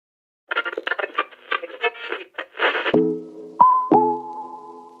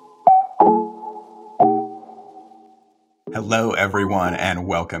Hello, everyone, and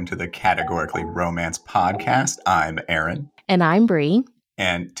welcome to the Categorically Romance podcast. I'm Aaron. And I'm Bree.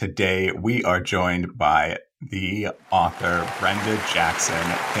 And today we are joined by the author, Brenda Jackson.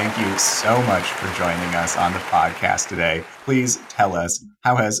 Thank you so much for joining us on the podcast today. Please tell us,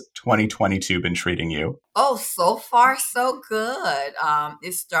 how has 2022 been treating you? Oh, so far, so good.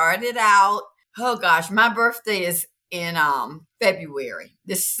 It started out, my birthday is in February,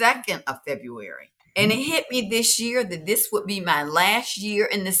 the 2nd of February. And it hit me this year that this would be my last year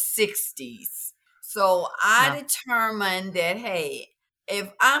in the 60s. So I determined that, hey, if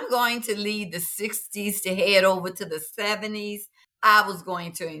I'm going to leave the 60s to head over to the 70s, I was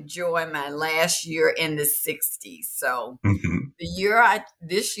going to enjoy my last year in the 60s. So this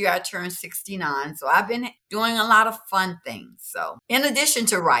year I turned 69. So I've been doing a lot of fun things. So in addition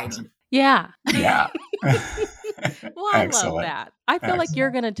to writing. Yeah. Well, I love that. I feel like you're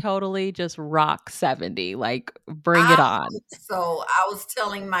going to totally just rock 70, like bring it on. So I was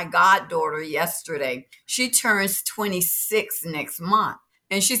telling my goddaughter yesterday, she turns 26 next month.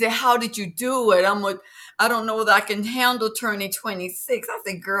 And she said, how did you do it? I'm like, I don't know that I can handle turning 26. I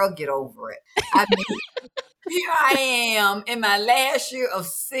said, girl, get over it. I mean, here I am in my last year of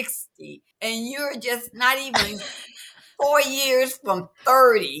 60, and you're just not even 4 years from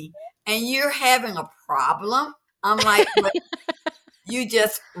 30, and you're having a problem. I'm like, well, you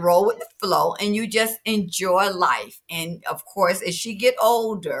just roll with the flow and you just enjoy life. And of course, as she get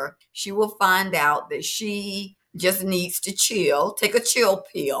older, she will find out that she just needs to chill, take a chill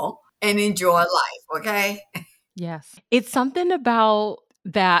pill and enjoy life. Okay. Yes. It's something about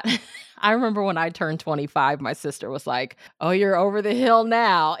that. I remember when I turned 25, my sister was like, oh, you're over the hill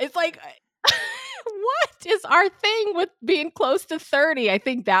now. It's like, what is our thing with being close to 30? I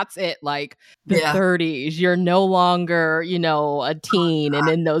think that's it. Like the 30s, you're no longer, a teen and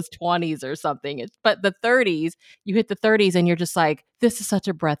in those 20s or something. But the 30s, you hit the 30s and you're just like, this is such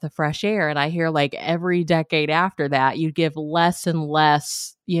a breath of fresh air. And I hear like every decade after that, you give less and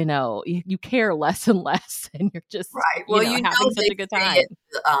less, you care less and less. And you're just having such a good time.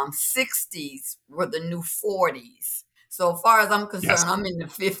 The 60s were the new 40s. So far as I'm concerned, I'm in the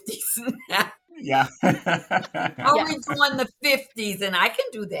 50s now. Yeah. I'm enjoying the 50s and I can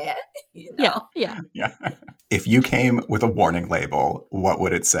do that. Yeah. If you came with a warning label, what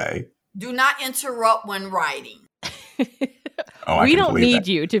would it say? Do not interrupt when writing. We don't need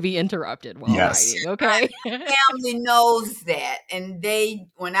you to be interrupted while writing, okay? My family knows that. And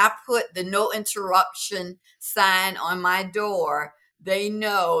when I put the no interruption sign on my door, they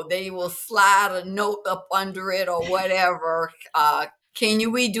know they will slide a note up under it or whatever.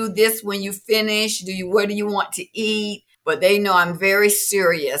 We do this when you finish? What do you want to eat? But they know I'm very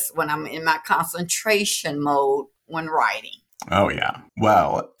serious when I'm in my concentration mode when writing. Oh, yeah.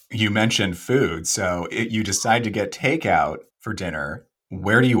 Well, you mentioned food. So you decide to get takeout for dinner.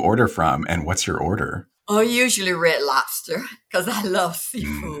 Where do you order from and what's your order? Oh, usually Red Lobster because I love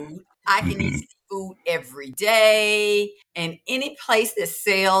seafood. I can eat seafood every day and any place that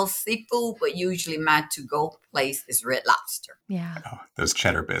sells seafood, but usually my to-go place is Red Lobster. Yeah. Oh, those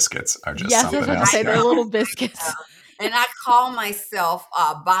cheddar biscuits are just something else. They're little biscuits. And I call myself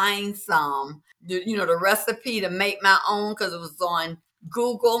buying some, the recipe to make my own because it was on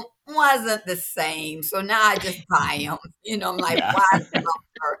Google wasn't the same. So now I just buy them. I'm like, why?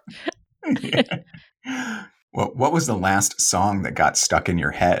 Well, what was the last song that got stuck in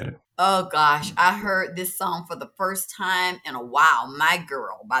your head? Oh, gosh. I heard this song for the first time in a while. My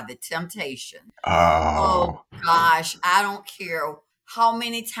Girl by The Temptation. Oh, gosh. I don't care how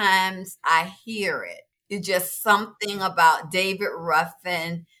many times I hear it. It's just something about David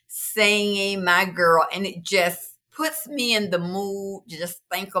Ruffin singing My Girl. And it just puts me in the mood to just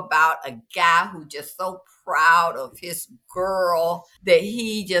think about a guy who just so proud of his girl that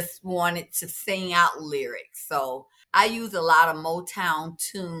he just wanted to sing out lyrics. So I use a lot of Motown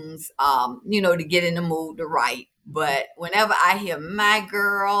tunes, to get in the mood to write. But whenever I hear My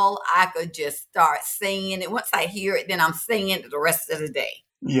Girl, I could just start singing it. Once I hear it, then I'm singing it the rest of the day.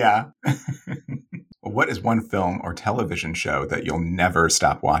 Yeah. What is one film or television show that you'll never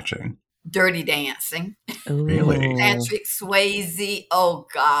stop watching? Dirty Dancing. Really? Patrick Swayze. Oh,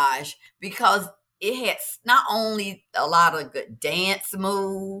 gosh. Because it had not only a lot of good dance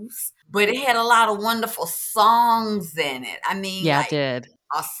moves, but it had a lot of wonderful songs in it. I mean, it did.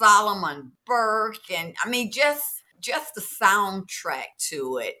 Solomon Burke, and I mean, just the soundtrack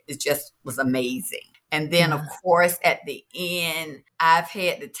to it just was amazing. And then, of course, at the end, I've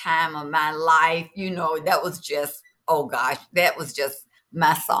had the time of my life. That was just, oh gosh, that was just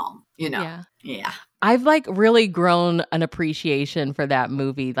my song. Yeah. I've really grown an appreciation for that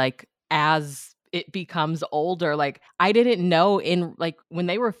movie, as it becomes older. Like, I didn't know when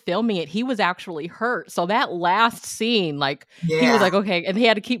they were filming it, he was actually hurt. So that last scene, like, he was Yeah. like, okay, and he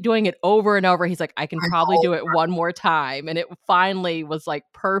had to keep doing it over and over. He's like, I can I probably know. do it one more time. And it finally was like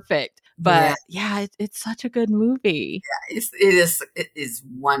perfect. Yeah. But yeah, it's such a good movie. It is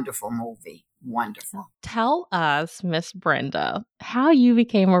wonderful movie. Wonderful. Tell us, Miss Brenda, how you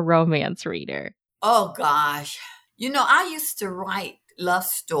became a romance reader. Oh gosh. I used to write love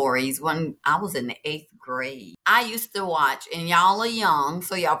stories when I was in the 8th grade. I used to watch, and y'all are young,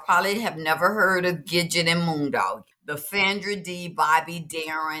 so y'all probably have never heard of Gidget and Moondog. The Sandra D. Bobby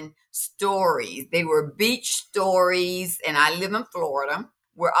Darin stories. They were beach stories, and I live in Florida,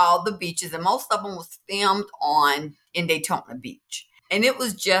 where all the beaches, and most of them was filmed in Daytona Beach. And it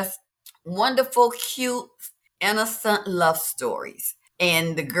was just wonderful, cute, innocent love stories.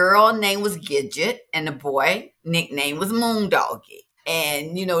 And the girl name was Gidget, and the boy nickname was Moondoggy.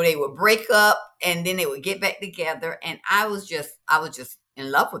 And they would break up, and then they would get back together. And I was just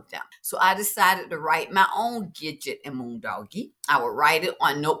in love with them. So I decided to write my own Gidget and Moondoggy. I would write it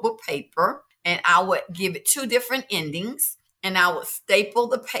on notebook paper, and I would give it 2 different endings. And I would staple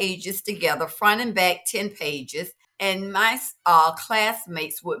the pages together, front and back, 10 pages. And my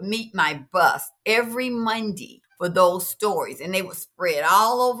classmates would meet my bus every Monday for those stories. And they would spread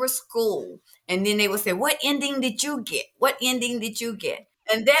all over school. And then they would say, what ending did you get? What ending did you get?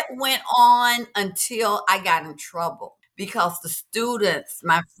 And that went on until I got in trouble because the students,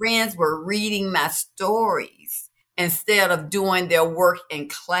 my friends, were reading my stories instead of doing their work in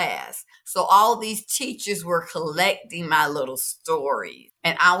class. So all these teachers were collecting my little stories.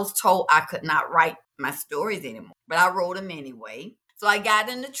 And I was told I could not write my stories anymore, but I wrote them anyway. So I got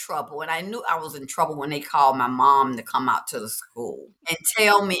into trouble, and I knew I was in trouble when they called my mom to come out to the school and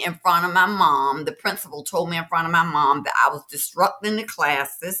tell me in front of my mom. The principal told me in front of my mom that I was disrupting the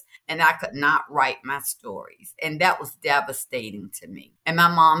classes and I could not write my stories. And that was devastating to me. And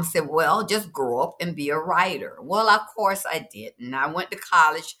my mom said, well, just grow up and be a writer. Well, of course I did. And I went to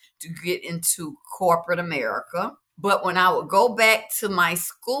college to get into corporate America. But when I would go back to my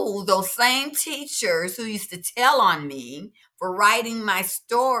school, those same teachers who used to tell on me for writing my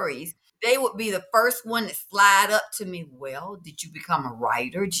stories, they would be the first one to slide up to me. Well, did you become a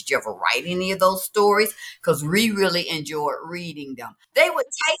writer? Did you ever write any of those stories? Because we really enjoyed reading them. They would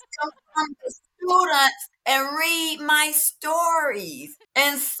take them from the students and read my stories.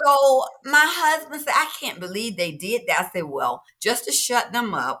 And so my husband said, I can't believe they did that. I said, well, just to shut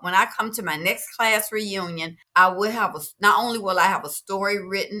them up, when I come to my next class reunion, I will have not only will I have a story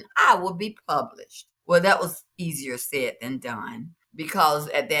written, I will be published. Well, that was easier said than done, because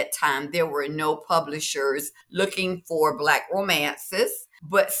at that time there were no publishers looking for Black romances.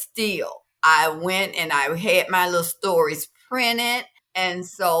 But still, I went and I had my little stories printed. And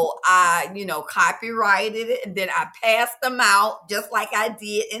so I, copyrighted it, and then I passed them out just like I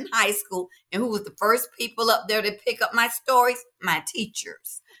did in high school. And who was the first people up there to pick up my stories? My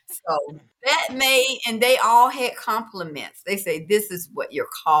teachers. So and they all had compliments. They say, this is what your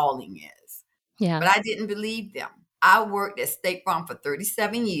calling is. Yeah. But I didn't believe them. I worked at State Farm for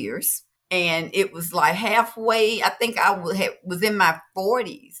 37 years, and it was like halfway, I think I was in my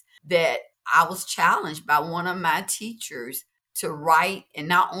 40s, that I was challenged by one of my teachers to write, and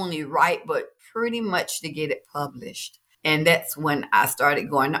not only write, but pretty much to get it published. And that's when I started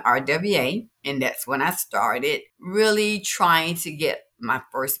going to RWA, and that's when I started really trying to get my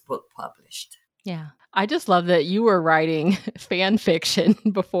first book published. Yeah. I just love that you were writing fan fiction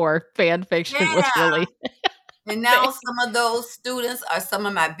before fan fiction was really... And now some of those students are some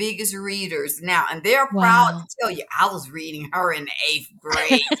of my biggest readers now. And they're proud to tell you, I was reading her in the 8th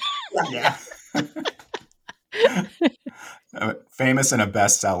grade. Yeah. Famous and a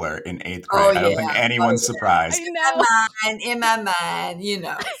bestseller in 8th grade. I don't think anyone's surprised. In my mind,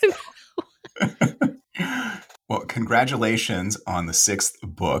 Well, congratulations on the 6th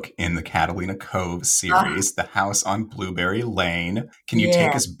book in the Catalina Cove series, The House on Blueberry Lane. Can you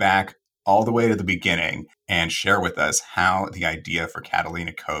take us back all the way to the beginning and share with us how the idea for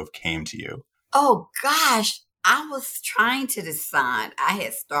Catalina Cove came to you? Oh, gosh. I was trying to decide. I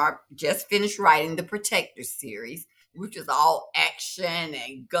had just finished writing the Protector series, which was all action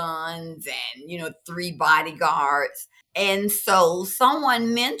and guns and, 3 bodyguards. And so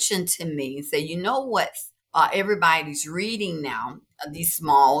someone mentioned to me and said, you know what everybody's reading now? These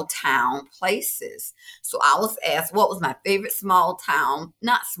small town places. So I was asked what was my favorite small town,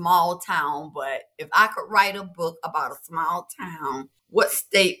 not small town, but if I could write a book about a small town, what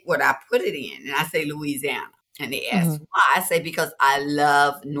state would I put it in? And I say Louisiana. And they asked why. I say, because I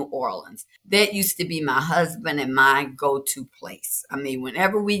love New Orleans. That used to be my husband and my go-to place. I mean,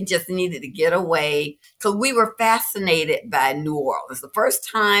 whenever we just needed to get away, because we were fascinated by New Orleans. The first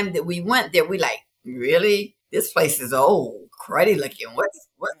time that we went there, we like, really? This place is old, cruddy looking. What's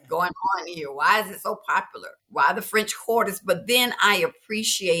going on here? Why is it so popular? Why the French Quarters? But then I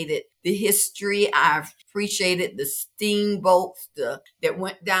appreciated the history. I appreciated the steamboats that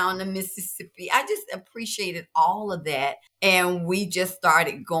went down the Mississippi. I just appreciated all of that. And we just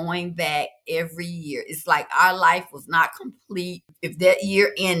started going back every year. It's like our life was not complete if that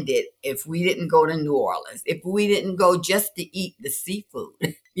year ended, if we didn't go to New Orleans, if we didn't go just to eat the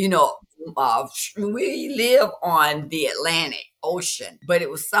seafood. You know, we live on the Atlantic Ocean, but it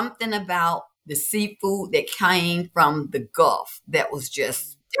was something about the seafood that came from the Gulf that was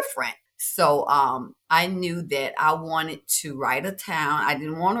just different. So I knew that I wanted to write a town. I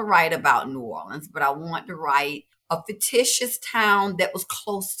didn't want to write about New Orleans, but I wanted to write a fictitious town that was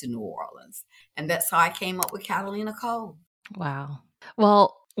close to New Orleans. And that's how I came up with Catalina Cove. Wow.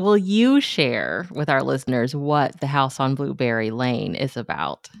 Well, will you share with our listeners what The House on Blueberry Lane is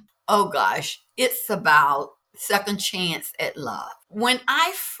about? Oh, gosh. It's about second chance at love. When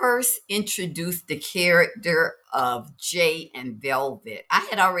I first introduced the character of Jay and Velvet, I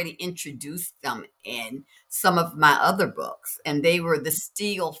had already introduced them in some of my other books, and they were the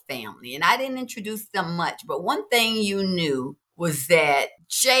Steele family. And I didn't introduce them much, but one thing you knew was that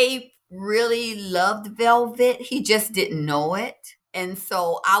Jay really loved Velvet. He just didn't know it. And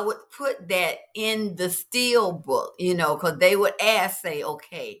so I would put that in the Steele book, you know, because they would say,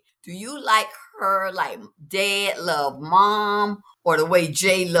 okay, do you like her like dad loved mom, or the way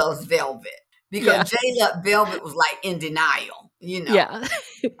Jay loves Velvet? Because Jay loved Velvet was like in denial, you know. Yeah.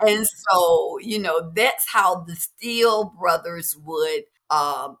 And so, you know, that's how the Steele brothers would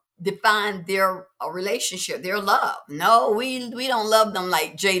define their relationship, their love. No, we don't love them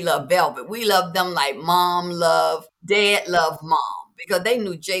like Jay loved Velvet. We love them like mom loved, dad loved mom, because they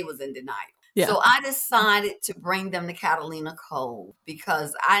knew Jay was in denial. Yeah. So I decided to bring them to Catalina Cove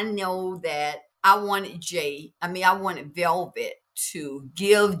because I know that I wanted Velvet to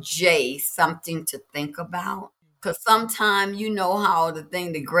give Jay something to think about. Because sometimes you know how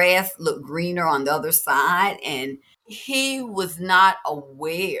the grass looked greener on the other side, and he was not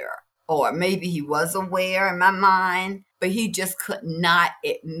aware, or maybe he was aware in my mind, but he just could not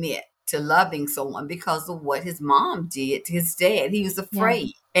admit to loving someone because of what his mom did to his dad. He was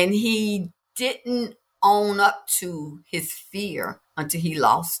afraid, and he didn't own up to his fear until he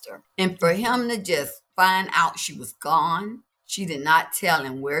lost her. And for him to just find out she was gone, she did not tell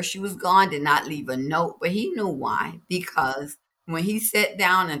him where she was gone, did not leave a note, but he knew why. Because when he sat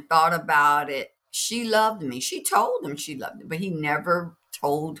down and thought about it, she loved me. She told him she loved him, but he never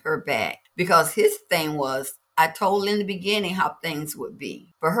told her back. Because his thing was, I told in the beginning how things would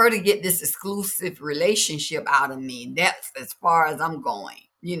be. For her to get this exclusive relationship out of me, that's as far as I'm going.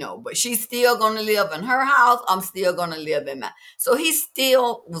 You know, but she's still going to live in her house. I'm still going to live in mine. So he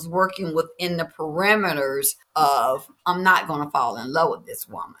still was working within the perimeters of, I'm not going to fall in love with this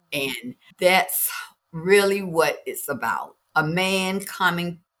woman. And that's really what it's about. A man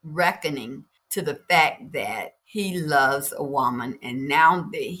reckoning to the fact that he loves a woman. And now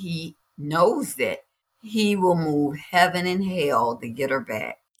that he knows that, he will move heaven and hell to get her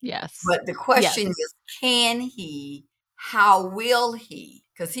back. Yes. But the question is, can he? How will he?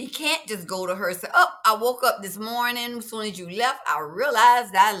 Because he can't just go to her and say, oh, I woke up this morning. As soon as you left, I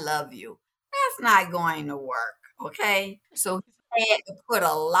realized I love you. That's not going to work. Okay. So he had to put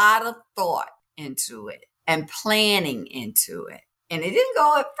a lot of thought into it and planning into it. And it didn't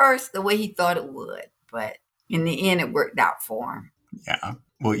go at first the way he thought it would. But in the end, it worked out for him. Yeah.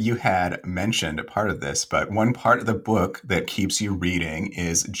 Well, you had mentioned a part of this, but one part of the book that keeps you reading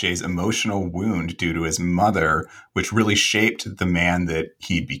is Jay's emotional wound due to his mother, which really shaped the man that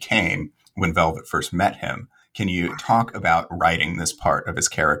he became when Velvet first met him. Can you talk about writing this part of his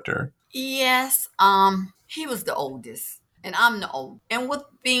character? Yes. He was the oldest, and I'm the oldest. And with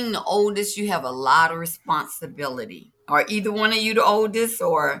being the oldest, you have a lot of responsibility. Are either one of you the oldest,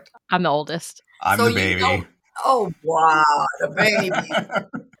 or? I'm the oldest. I'm the baby. Oh, wow, the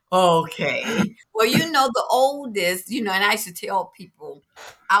baby. Okay. Well, the oldest, and I used to tell people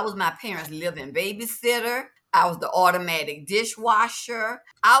I was my parents' living babysitter. I was the automatic dishwasher.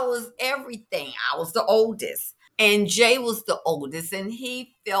 I was everything. I was the oldest. And Jay was the oldest, and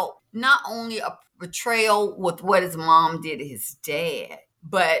he felt not only a betrayal with what his mom did to his dad,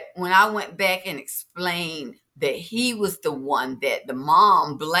 but when I went back and explained that he was the one that the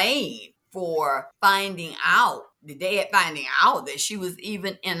mom blamed for finding out the dad finding out that she was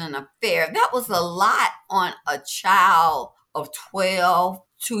even in an affair, that was a lot on a child of 12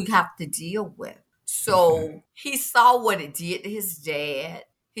 to have to deal with. So he saw what it did to his dad.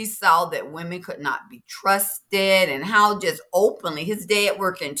 He saw that women could not be trusted and how just openly his dad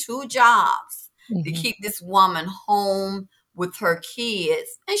working 2 jobs to keep this woman home with her kids.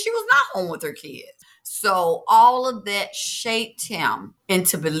 And she was not home with her kids. So all of that shaped him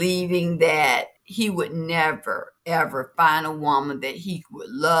into believing that he would never, ever find a woman that he would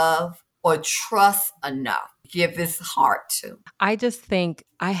love or trust enough to give his heart to. I just think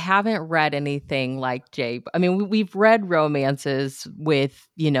I haven't read anything like Jay. I mean, we've read romances with,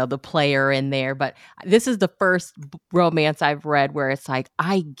 the player in there, but this is the first romance I've read where it's like,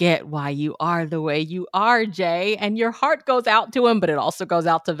 I get why you are the way you are, Jay. And your heart goes out to him, but it also goes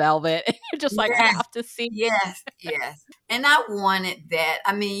out to Velvet. And you're just like, I Yes, have to see. yes. And I wanted that.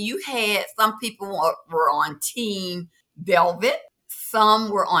 I mean, you had some people were on Team Velvet.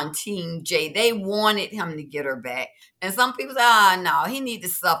 Some were on Team Jay. They wanted him to get her back. And some people say, no, he needs to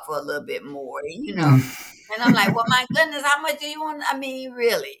suffer a little bit more, And I'm like, well, my goodness, how much do you want? I mean,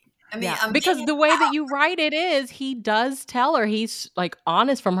 really? I mean, Yeah, because the way that you write it is he does tell her, he's like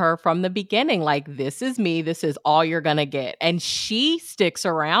honest from her from the beginning, like, this is me, this is all you're gonna get. And she sticks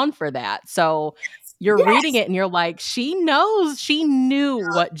around for that. So you're reading yes, it and you're like, she knew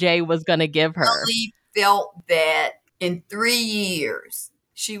what Jay was gonna give her. really felt that in 3 years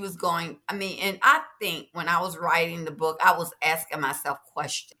she was going. I mean, and I think when I was writing the book, I was asking myself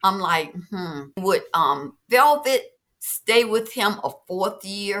questions. I'm like, would Velvet stay with him a 4th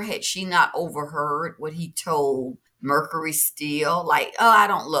year had she not overheard what he told Mercury Steele? Like, oh, I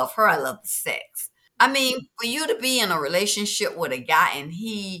don't love her, I love the sex. I mean, for you to be in a relationship with a guy and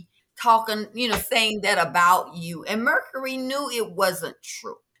he talking, saying that about you, and Mercury knew it wasn't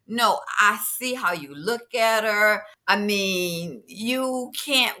true. No, I see how you look at her. I mean, you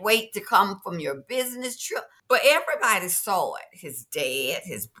can't wait to come from your business trip. But everybody saw it. His dad,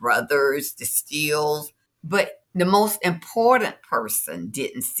 his brothers, the Steels. But the most important person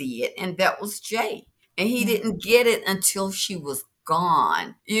didn't see it, and that was Jay. And he didn't get it until she was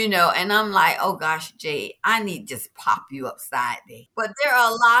gone, and I'm like, oh gosh, Jay, I need to just pop you upside there. But there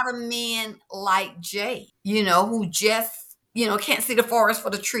are a lot of men like Jay, who just, can't see the forest for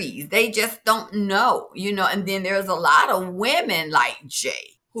the trees. They just don't know, and then there's a lot of women like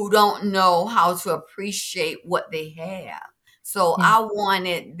Jay who don't know how to appreciate what they have. So I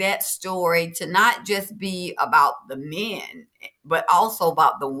wanted that story to not just be about the men, but also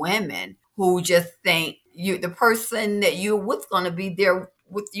about the women who just think the person that you're with going to be there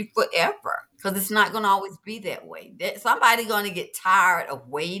with you forever, because it's not going to always be that way. Somebody going to get tired of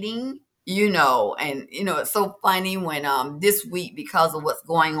waiting, and it's so funny when this week, because of what's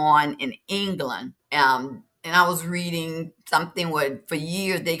going on in England, and I was reading something where for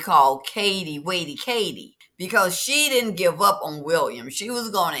years they called Katie Waity Katie, because she didn't give up on William. She was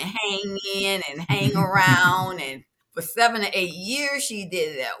going to hang in and hang around, and for 7 to 8 years she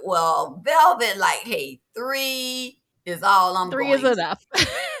did that. Well, Velvet, like, hey, 3 is all I'm 3 going is to. enough.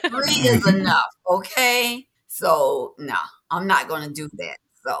 3 is enough, okay? So no, I'm not going to do that.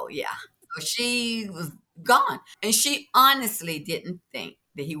 So yeah, so she was gone, and she honestly didn't think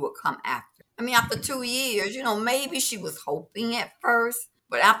that he would come after. I mean, after 2 years, maybe she was hoping at first,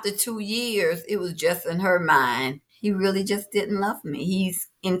 but after 2 years, it was just in her mind, he really just didn't love me. He's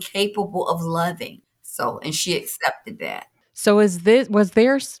incapable of loving. So, and she accepted that. So was their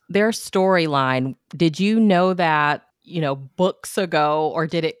storyline? Did you know that, books ago, or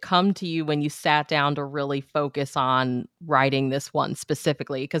did it come to you when you sat down to really focus on writing this one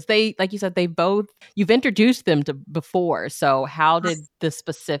specifically? Because they, like you said, you've introduced them to before. So how did the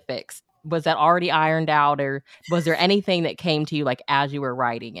specifics, was that already ironed out, or was there anything that came to you like as you were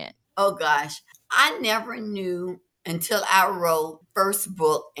writing it? Oh gosh, I never knew until I wrote first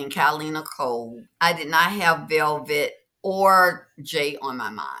book in Catalina Cove. I did not have Velvet or Jay on my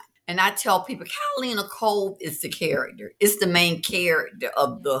mind. And I tell people, Catalina Cove is the character. It's the main character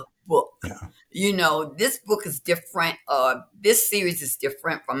of the book. Yeah. This book is different. This series is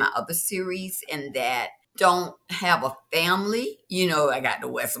different from my other series in that don't have a family. I got the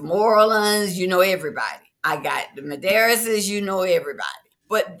Westmorelands, everybody. I got the Madeiras, everybody.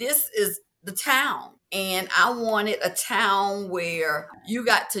 But this is the town. And I wanted a town where you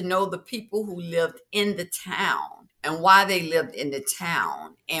got to know the people who lived in the town and why they lived in the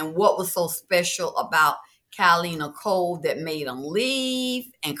town and what was so special about Catalina Cove that made them leave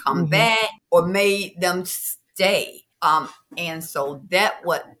and come back or made them stay. And so that's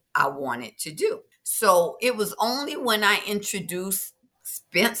what I wanted to do. So it was only when I introduced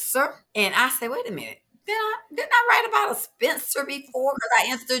Spencer and I said, wait a minute, Didn't I write about a Spencer before? Because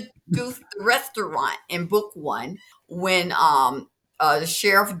I introduced the restaurant in book one when the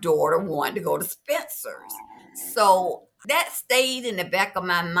sheriff's daughter wanted to go to Spencer's. So that stayed in the back of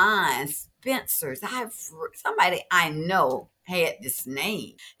my mind. Spencer's. Somebody I know had this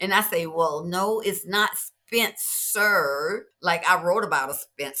name, and I say, well, no, it's not Spencer. Like I wrote about a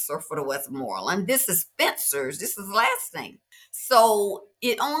Spencer for the Westmoreland. This is Spencer's. This is his last name. So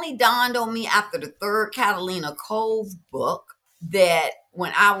it only dawned on me after the third Catalina Cove book that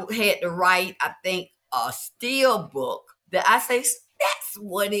when I had to write, I think, a Steele book, that I say, that's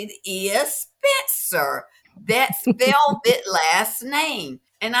what it is, Spencer. That's Velvet last name.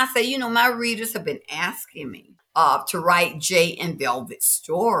 And I say, my readers have been asking me to write Jay and Velvet's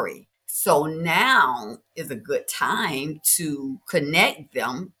story. So now is a good time to connect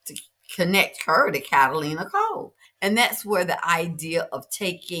them, to connect her to Catalina Cove. And that's where the idea of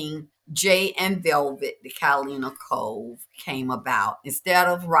taking Jay and Velvet to Catalina Cove came about. Instead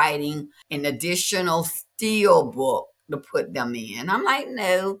of writing an additional Steele book to put them in, I'm like,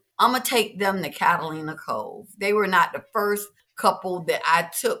 no, I'm going to take them to Catalina Cove. They were not the first couple that I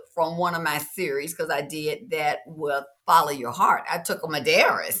took from one of my series, because I did that with Follow Your Heart. I took them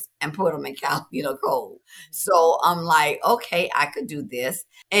Adaris and put them in Catalina Cove. So I'm like, okay, I could do this.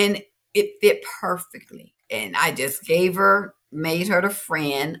 And it fit perfectly. And I just made her the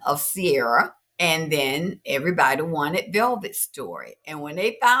friend of Sierra. And then everybody wanted Velvet's story. And when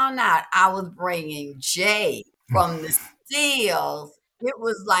they found out I was bringing Jay from the Steels, it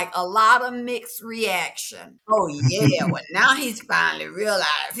was like a lot of mixed reaction. Oh, yeah. Well, now he's finally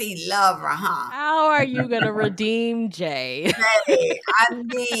realized he loved her, huh? How are you going to redeem Jay? Hey, I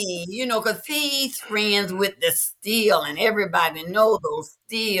mean, because he's friends with the Steel, and everybody know those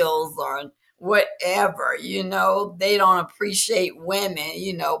Steels are whatever, they don't appreciate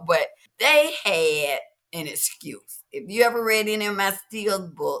women, but they had an excuse. If you ever read any of my Steele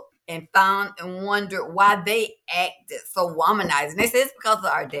book and found and wondered why they acted so womanizing, they said it's because of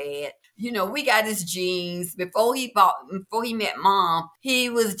our dad. We got his genes. Before he met Mom, he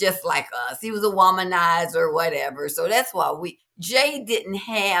was just like us. He was a womanizer, whatever. So that's why Jay didn't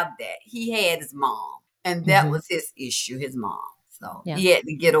have that. He had his mom, and that was his issue, his mom. So he had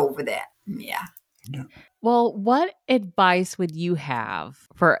to get over that. Yeah. Well, what advice would you have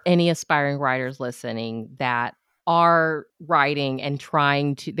for any aspiring writers listening that are writing and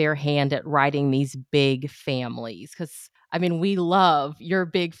trying their hand at writing these big families? Because, we love your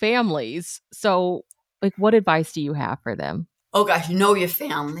big families. So, what advice do you have for them? Oh, gosh, know your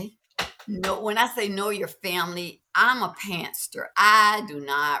family. When I say know your family, I'm a pantster. I do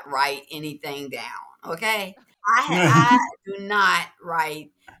not write anything down, okay? I do not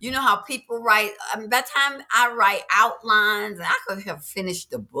write. You know how people write? By the time I write outlines, I could have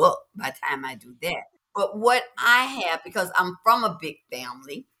finished the book by the time I do that. But what I have, because I'm from a big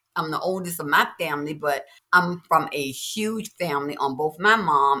family, I'm the oldest of my family, but I'm from a huge family on both my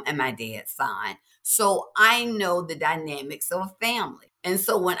mom and my dad's side. So I know the dynamics of a family. And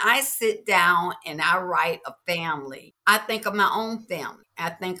so when I sit down and I write a family, I think of my own family. I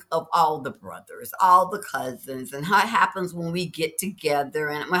think of all the brothers, all the cousins, and how it happens when we get together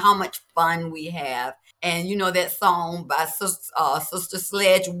and how much fun we have. And that song by Sister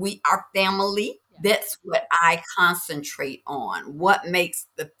Sledge, We Are Family. That's what I concentrate on. What makes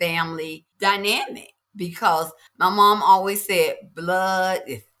the family dynamic? Because my mom always said, blood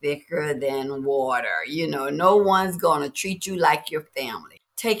is thicker than water. No one's going to treat you like your family.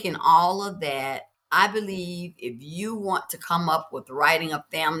 Taking all of that, I believe if you want to come up with writing a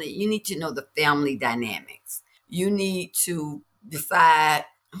family, you need to know the family dynamics. You need to decide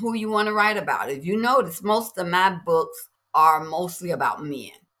who you want to write about. If you notice, most of my books are mostly about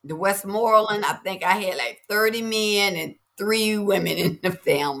men. The Westmoreland, I think I had like 30 men and 3 women in the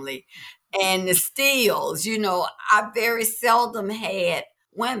family. And the Steels, I very seldom had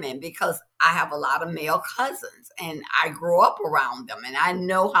women because I have a lot of male cousins and I grew up around them and I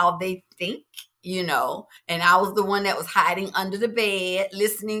know how they think, and I was the one that was hiding under the bed,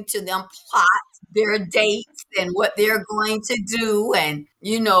 listening to them plot their dates and what they're going to do and,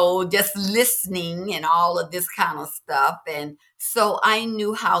 just listening and all of this kind of stuff. And so I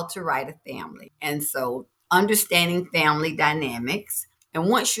knew how to write a family. And so understanding family dynamics. And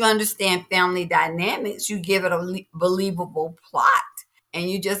once you understand family dynamics, you give it a believable plot and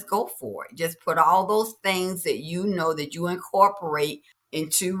you just go for it. Just put all those things that that you incorporate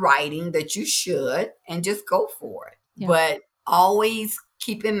into writing that you should and just go for it. Yeah. But always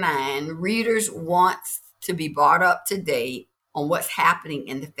keep in mind, readers want to be brought up to date on what's happening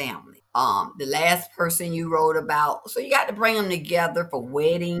in the family. The last person you wrote about, so you got to bring them together for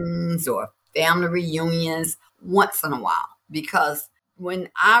weddings or family reunions once in a while. Because when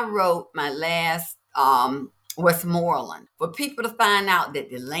I wrote my last Westmoreland, for people to find out that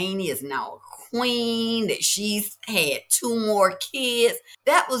Delaney is now a queen, that she's had 2 more kids,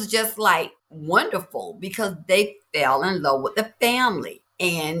 that was just like wonderful because they fell in love with the family.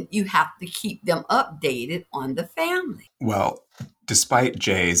 And you have to keep them updated on the family. Well, despite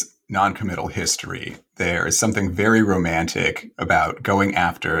Jay's non-committal history, there is something very romantic about going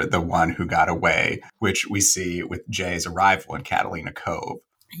after the one who got away, which we see with Jay's arrival in Catalina Cove.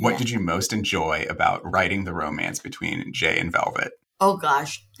 What did you most enjoy about writing the romance between Jay and Velvet? Oh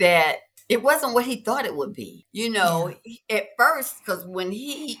gosh, that it wasn't what he thought it would be. At first, because when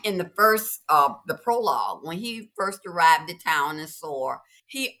he, in the first, the prologue, when he first arrived at town and saw her,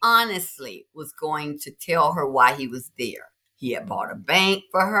 he honestly was going to tell her why he was there. He had bought a bank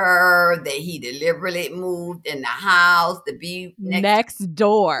for her, that he deliberately moved in the house to be next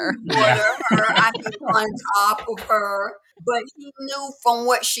door to her. I could on top of her. But he knew from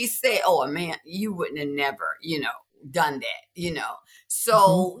what she said, oh man, you wouldn't have never, done that,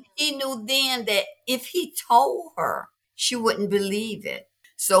 So he knew then that if he told her, she wouldn't believe it.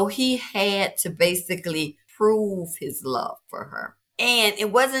 So he had to basically prove his love for her. And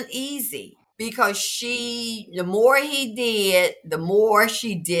it wasn't easy because the more he did, the more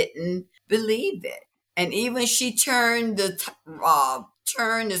she didn't believe it. And even she turned the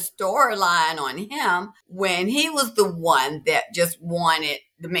storyline on him when he was the one that just wanted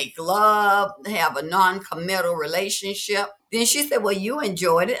to make love, have a non-committal relationship. Then she said, well, you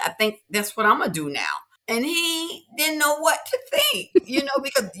enjoyed it. I think that's what I'm going to do now. And he didn't know what to think,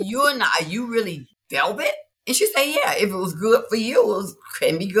 because you and I, you really Velvet? And she said, yeah, if it was good for you, it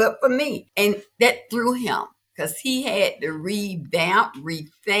can be good for me. And that threw him because he had to revamp,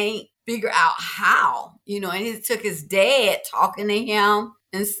 rethink, figure out how, and it took his dad talking to him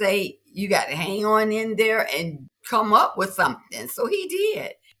and say, you got to hang on in there and come up with something. So he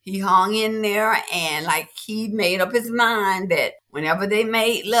did. He hung in there and he made up his mind that whenever they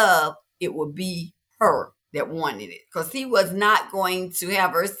made love, it would be her that wanted it. Because he was not going to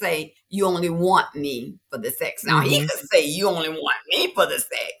have her say, you only want me for the sex. Now, he could say, you only want me for the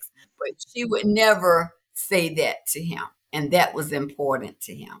sex. But she would never say that to him. And that was important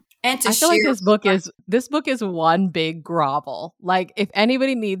to him. And to I feel like this book is one big grovel. Like, if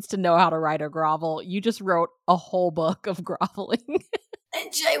anybody needs to know how to write a grovel, you just wrote a whole book of groveling.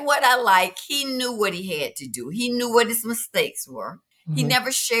 And Jay, what I like, he knew what he had to do. He knew what his mistakes were. He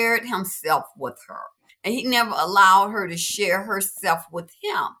never shared himself with her. And he never allowed her to share herself with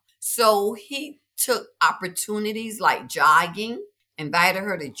him. So he took opportunities like jogging, invited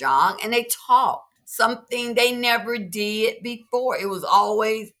her to jog, and they talked. Something they never did before. It was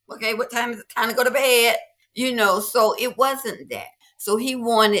always, okay, what time is it? Time to go to bed. So it wasn't that. So he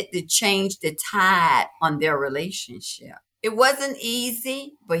wanted to change the tide on their relationship. It wasn't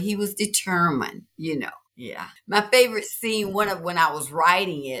easy, but he was determined, Yeah. My favorite scene, when I was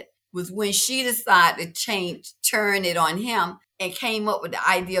writing it, was when she decided to turn it on him and came up with the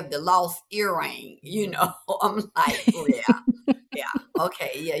idea of the lost earring. I'm like, oh, yeah. Yeah.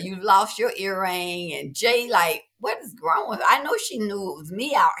 Okay. Yeah. You lost your earring. And Jay, what is wrong with her? I know she knew it was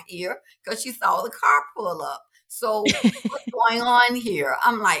me out here because she saw the car pull up. So what's going on here?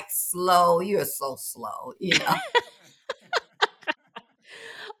 I'm like, slow. You're so slow,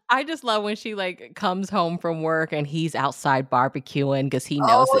 I just love when she comes home from work and he's outside barbecuing because he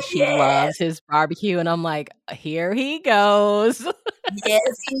knows that she loves his barbecue. And I'm like, here he goes. Yes,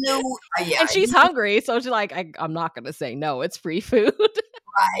 he knew. And she's hungry. So she's like, I'm not going to say no. It's free food.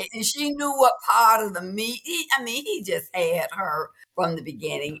 Right. And she knew what part of the meat. He just had her from the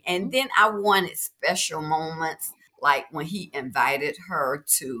beginning. And then I wanted special moments like when he invited her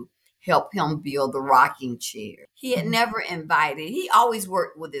to help him build the rocking chair. He had never he always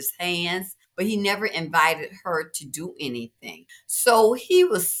worked with his hands, but he never invited her to do anything. So he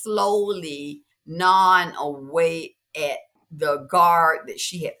was slowly gnawing away at the guard that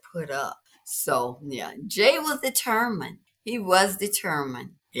she had put up. So, yeah, Jay was determined. He was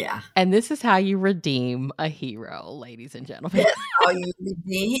determined. Yeah. And this is how you redeem a hero, ladies and gentlemen. That's how you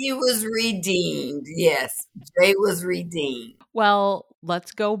redeem. He was redeemed. Yes. Jay was redeemed. Well,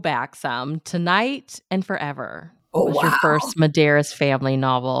 let's go back some. Tonight and Forever was wow. your first Medeiros family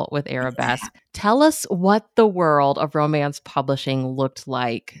novel with Arabesque. Tell us what the world of romance publishing looked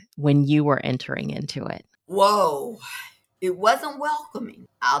like when you were entering into it. Whoa. It wasn't welcoming.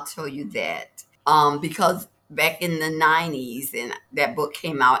 I'll tell you that. Because back in the 90s, and that book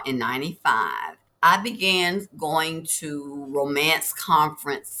came out in 95, I began going to romance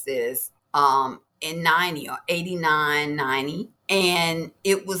conferences in 90 or 89, 90. And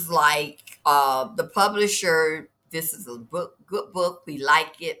it was like the publisher, this is a good book. We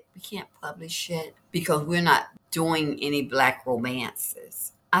like it. We can't publish it because we're not doing any Black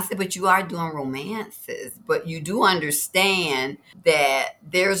romances. I said, but you are doing romances, but you do understand that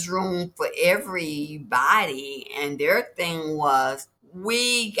there's room for everybody. And their thing was,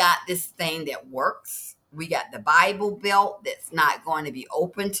 we got this thing that works. We got the Bible Belt that's not going to be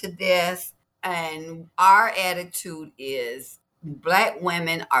open to this. And our attitude is Black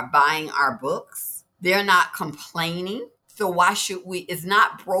women are buying our books. They're not complaining. So why should we? It's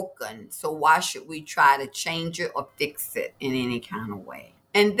not broken. So why should we try to change it or fix it in any kind of way?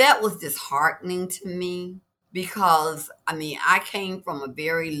 And that was disheartening to me because, I mean, I came from a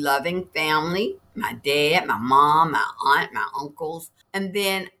very loving family. My dad, my mom, my aunt, my uncles. And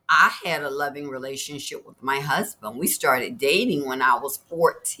then I had a loving relationship with my husband. We started dating when I was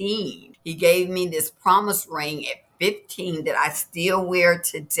 14. He gave me this promise ring at 15 that I still wear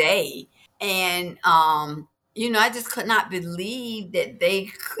today. And, I just could not believe that they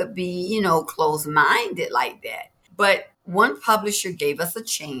could be, closed-minded like that. But one publisher gave us a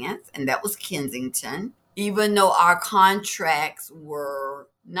chance, and that was Kensington, even though our contracts were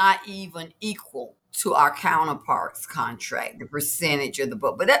not even equal to our counterparts' contract, the percentage of the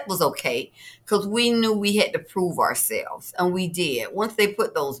book. But that was okay because we knew we had to prove ourselves, and we did. Once they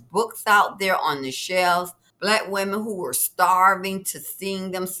put those books out there on the shelves, Black women who were starving to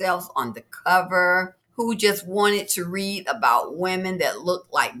seeing themselves on the cover, who just wanted to read about women that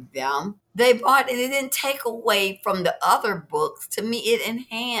looked like them, they bought it. It didn't take away from the other books. To me, it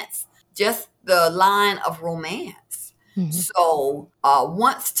enhanced just the line of romance. Mm-hmm. So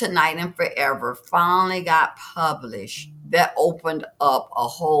Once Tonight and Forever finally got published, that opened up a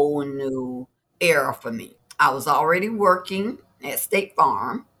whole new era for me. I was already working at State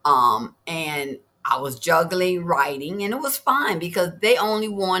Farm, and I was juggling writing, and it was fine because they only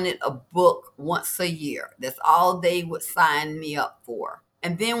wanted a book once a year. That's all they would sign me up for.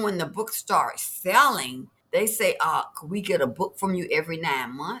 And then when the book starts selling, they say, could we get a book from you every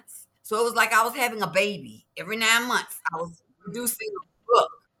 9 months? So it was like I was having a baby. Every 9 months, I was producing a book.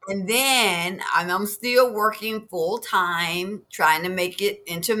 And then I'm still working full time, trying to make it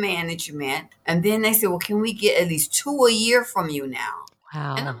into management. And then they said, well, can we get at least 2 a year from you now?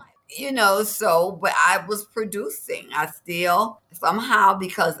 Wow. And I'm like, but I was producing. I still somehow,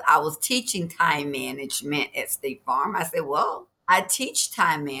 because I was teaching time management at State Farm, I said, well, I teach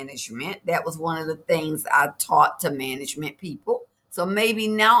time management. That was one of the things I taught to management people. So maybe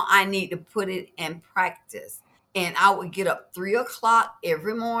now I need to put it in practice. And I would get up 3:00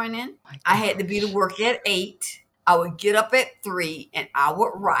 every morning. I had to be to work at 8. I would get up at 3 and I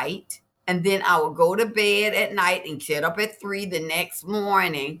would write. And then I would go to bed at night and get up at 3 the next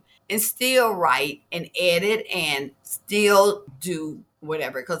morning and still write and edit and still do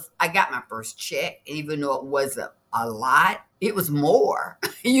whatever. Because I got my first check, even though it wasn't a lot, it was more.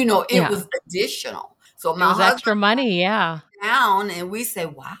 It was additional. So my husband extra money, yeah. Down and we say,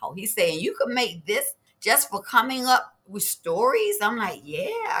 wow. He's saying you could make this just for coming up with stories. I'm like,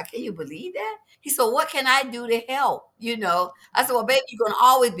 yeah. Can you believe that? He said, what can I do to help? I said, well, baby, you're going to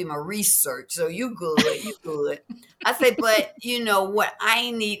always be my research. So you good. You good. I said, but what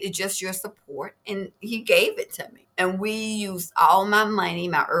I need is just your support. And he gave it to me. And we used all my money,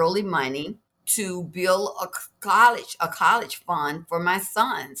 my early money, to build a college fund for my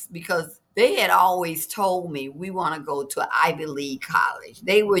sons because they had always told me we want to go to an Ivy League college.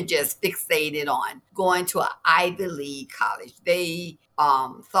 They were just fixated on going to an Ivy League college. They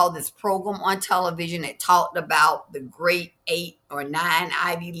saw this program on television that talked about the great 8 or 9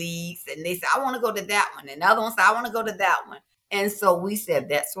 Ivy Leagues. And they said, I want to go to that one. And the other one said, I want to go to that one. And so we said,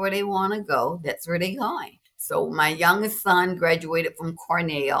 that's where they want to go. That's where they're going. So my youngest son graduated from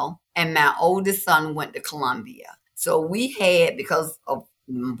Cornell and my oldest son went to Columbia. So we had, because of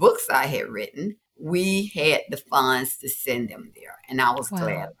books I had written, we had the funds to send them there. And I was glad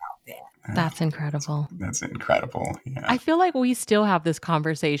about that. That's incredible. That's incredible. Yeah. I feel like we still have this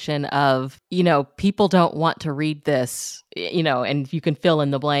conversation of, people don't want to read this, and you can fill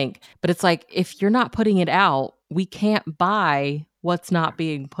in the blank. But it's like, if you're not putting it out, we can't buy what's not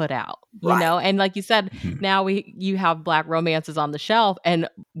being put out, right. And like you said, now you have Black romances on the shelf and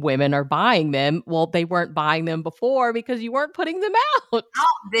women are buying them. Well, they weren't buying them before because you weren't putting them out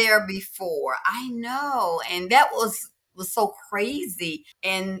there before. I know. And that was so crazy.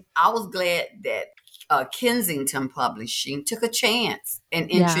 And I was glad that Kensington Publishing took a chance and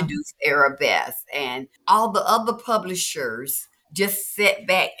introduced Arabesque, and all the other publishers just sat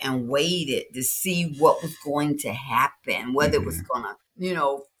back and waited to see what was going to happen, whether it was going to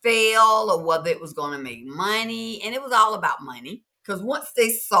fail or whether it was going to make money. And it was all about money. Because once they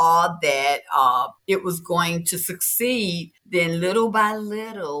saw that it was going to succeed, then little by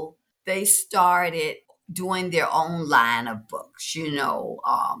little, they started doing their own line of books.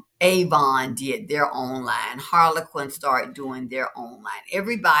 Avon did their own line. Harlequin started doing their own line.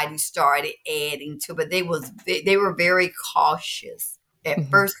 Everybody started adding to, but they were very cautious at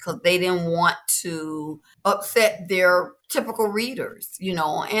first because they didn't want to upset their typical readers, and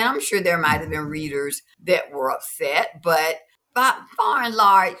I'm sure there might have been readers that were upset, but by far and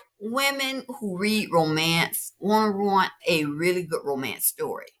large, women who read romance want a really good romance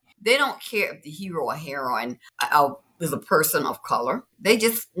story. They don't care if the hero or heroine is a person of color. They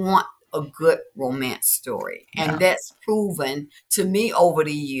just want a good romance story. And that's proven to me over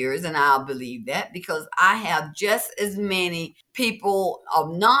the years, and I'll believe that because I have just as many people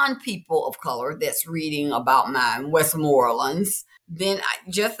of non-people of color that's reading about my Westmorelands than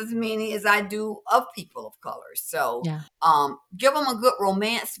just as many as I do of people of color. So give them a good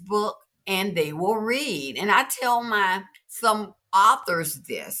romance book and they will read. And I tell some authors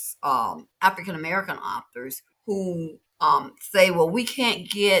this, African-American authors who say, well, we can't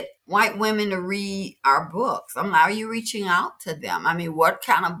get white women to read our books. I'm like, are you reaching out to them? I mean, what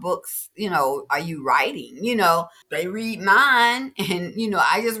kind of books, are you writing? They read mine and,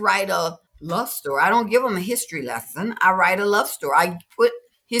 I just write a love story. I don't give them a history lesson. I write a love story. I put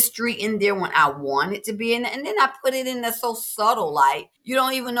history in there when I want it to be in, and then I put it in there so subtle, like you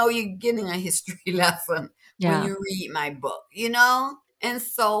don't even know you're getting a history lesson when you read my book, And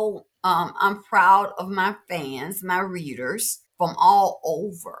so I'm proud of my fans, my readers from all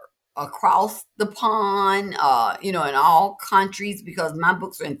over, across the pond, in all countries, because my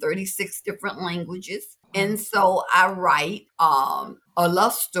books are in 36 different languages. And so I write a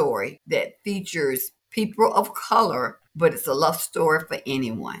love story that features people of color, but it's a love story for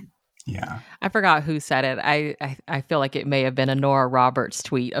anyone. Yeah. I forgot who said it. I feel like it may have been a Nora Roberts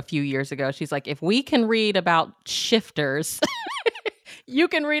tweet a few years ago. She's like, if we can read about shifters, you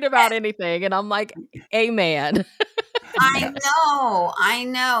can read about anything. And I'm like, amen. I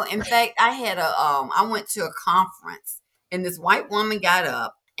know. In fact, I went to a conference and this white woman got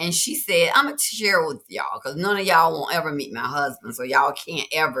up and she said, I'm going to share with y'all because none of y'all won't ever meet my husband. So y'all can't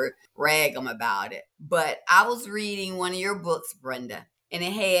ever rag him about it. But I was reading one of your books, Brenda, and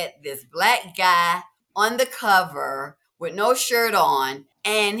it had this black guy on the cover with no shirt on.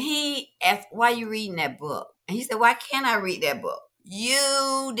 And he asked, why are you reading that book? And he said, why can't I read that book?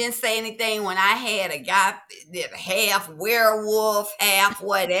 You didn't say anything when I had a guy that half werewolf, half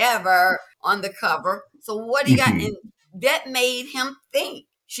whatever on the cover. So what do you got? And that made him think.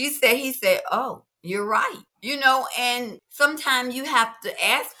 He said, oh, you're right. And sometimes you have to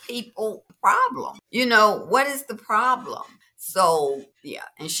ask people the problem. What is the problem? So, yeah.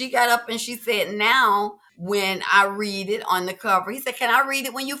 And she got up and she said, now when I read it on the cover, he said, can I read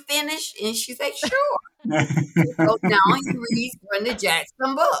it when you finish? And she said, sure. So now he reads Brenda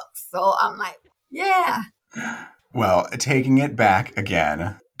Jackson books. So I'm like, yeah. Well, taking it back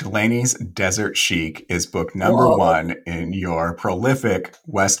again, Delaney's Desert Chic is book number 1 in your prolific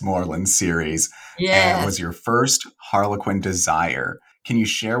Westmoreland series. Yes. And was your first Harlequin Desire. Can you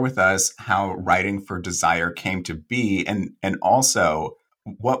share with us how writing for Desire came to be? And also,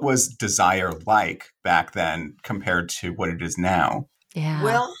 what was Desire like back then compared to what it is now? Yeah.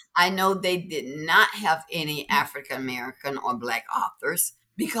 Well, I know they did not have any African American or Black authors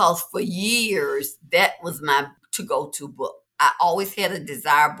because for years that was my to-go-to book. I always had a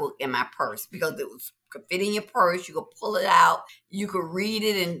Desire book in my purse because could fit in your purse. You could pull it out. You could read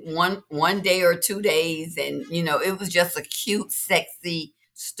it in one day or 2 days, and it was just a cute, sexy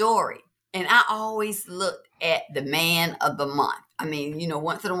story. And I always looked at the man of the month. I mean,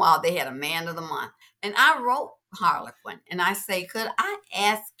 once in a while they had a man of the month, and I wrote Harlequin, and I say, could I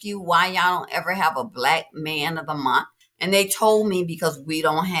ask you why y'all don't ever have a Black man of the month? And they told me because we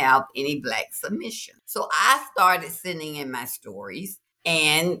don't have any Black submission. So I started sending in my stories,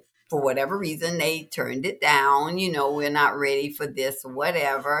 and for whatever reason, they turned it down. We're not ready for this or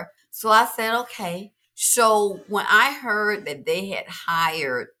whatever. So I said, okay. So when I heard that they had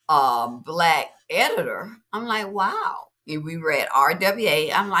hired a Black editor, I'm like, wow. And we read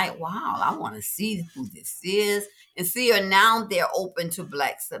RWA. I'm like, wow, I want to see who this is. And see, now they're open to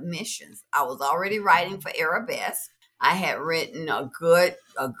Black submissions. I was already writing for Arabesque. I had written a good,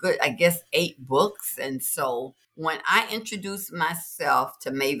 I guess, 8 books. And so when I introduced myself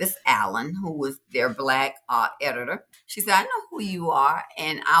to Mavis Allen, who was their Black editor, she said, I know who you are.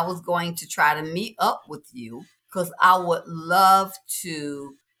 And I was going to try to meet up with you because I would love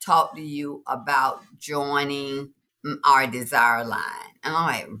to talk to you about joining our Desire line. And I'm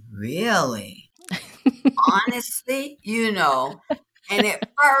like, really? Honestly, and at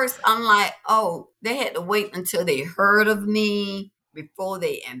first I'm like, oh, they had to wait until they heard of me before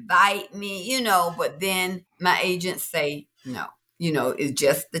they invite me, but then my agents say no, it's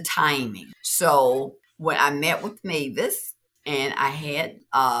just the timing. So when I met with Mavis and I had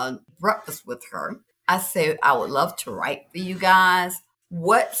breakfast with her, I said, I would love to write for you guys.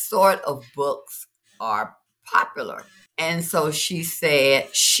 What sort of books are popular? And so she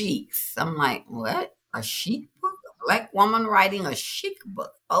said, Sheiks. I'm like, what? A chic book? A black woman writing a chic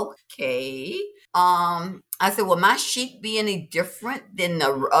book. Okay. I said, will my chic be any different than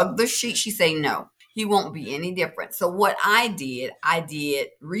the other chic? She said, no, he won't be any different. So what I did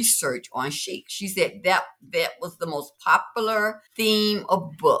research on chic. She said that was the most popular theme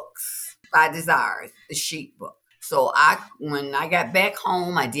of books by Desire, the chic book. So when I got back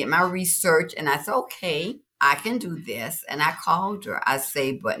home, I did my research and I said, okay, I can do this. And I called her. I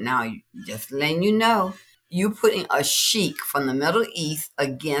say, but now just letting you know, you putting a sheik from the Middle East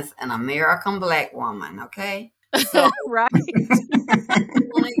against an American black woman, okay? So Right. it's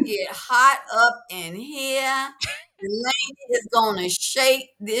gonna get hot up in here. The lady is gonna shake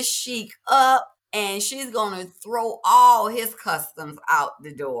this sheik up and she's gonna throw all his customs out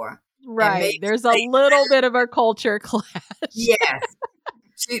the door. And Right. maybe There's a say, little bit of a culture clash. yes.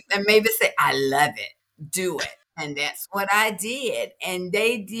 And maybe say, I love it. Do it. And that's what I did. And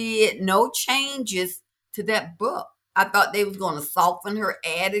they did no changes to that book. I thought they was going to soften her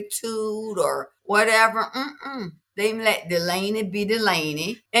attitude or whatever. They let Delaney be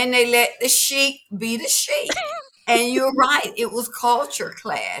Delaney and they let the sheik be the sheik. And you're right. It was culture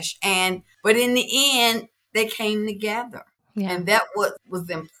clash. But in the end, they came together. Yeah. And that was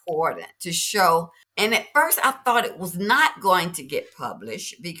important to show. And at first I thought it was not going to get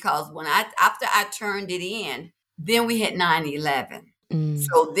published because after I turned it in, then we had 9/11.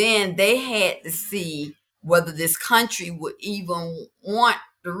 So then they had to see whether this country would even want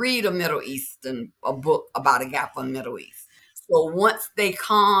to read a book about a guy from the Middle East. So once they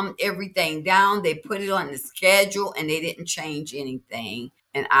calmed everything down, they put it on the schedule and they didn't change anything.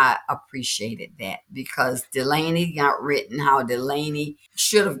 And I appreciated that because Delaney got written how Delaney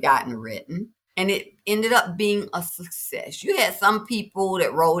should have gotten written. And it ended up being a success. You had some people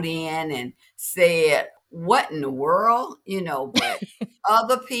that wrote in and said, what in the world? But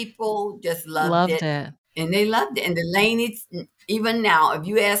other people just loved it. And they loved it. And Delaney, even now, if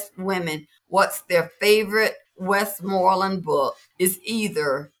you ask women what's their favorite Westmoreland book, it's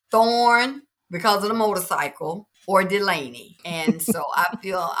either Thorn, because of the motorcycle, or Delaney. And so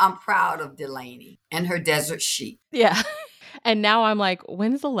I'm proud of Delaney and her Desert Sheep. Yeah. And now I'm like,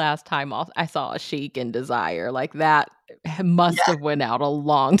 when's the last time I saw a chic in Desire? Like that must have went out a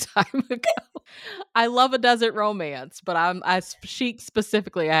long time ago. I love a desert romance, but I chic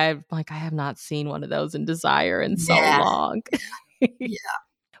specifically, I have not seen one of those in Desire in so long. Yeah.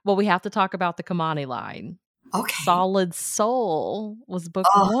 Well, we have to talk about the Kamani line. Okay. Solid Soul was book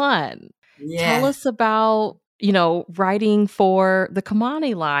 1. Yeah. Tell us about writing for the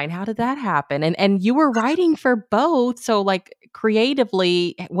Kamani line. How did that happen? And you were writing for both. So like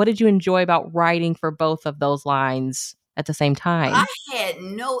creatively, what did you enjoy about writing for both of those lines at the same time? I had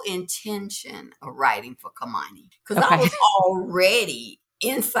no intention of writing for Kamani because I was already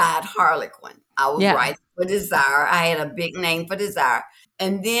inside Harlequin. I was writing for Desire. I had a big name for Desire.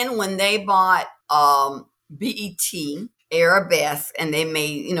 And then when they bought BET, Arabesque, and they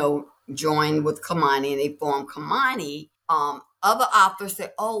made, joined with Kamani and they formed Kamani, other authors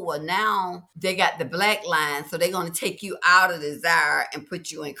said, oh, well, now they got the black line, so they're going to take you out of Desire and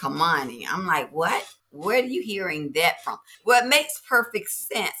put you in Kamani. I'm like, what? Where are you hearing that from? Well, it makes perfect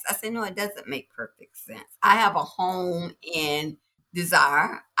sense. I said, no, it doesn't make perfect sense. I have a home in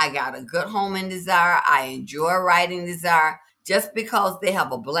Desire. I got a good home in Desire. I enjoy writing Desire. Just because they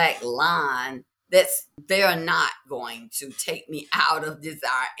have a black line, they are not going to take me out of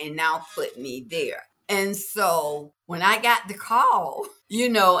Desire and now put me there. And so when I got the call,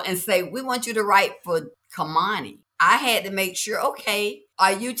 and say, we want you to write for Kamani, I had to make sure, okay,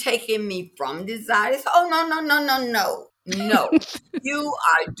 are you taking me from Desire? Oh, no. You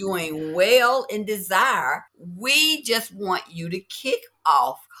are doing well in Desire. We just want you to kick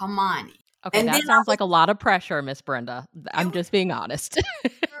off Kamani. Okay, and that sounds like a lot of pressure, Miss Brenda. I'm just being honest.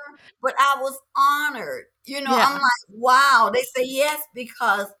 But I was honored. I'm like, wow. They say yes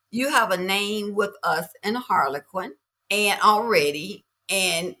because you have a name with us in Harlequin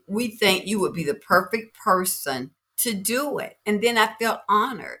and we think you would be the perfect person to do it. And then I felt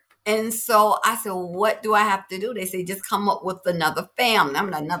honored. And so I said, well, what do I have to do? They say, just come up with another family.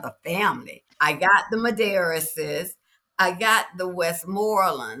 I'm another family. I got the Madeiras. I got the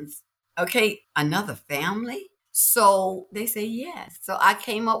Westmorelands. Okay, another family? So they say yes. So I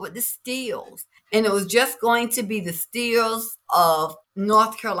came up with the Steels. And it was just going to be the Steels of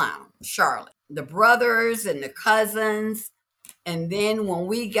North Carolina, Charlotte. The brothers and the cousins. And then when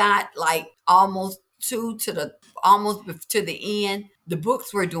we got like almost to the end, the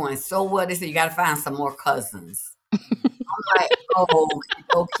books were doing so well. They said you got to find some more cousins. I'm like, oh,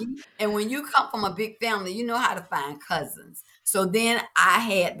 okay. And when you come from a big family, you know how to find cousins. So then I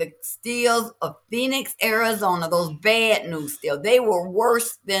had the Steels of Phoenix, Arizona, those bad news Steels. They were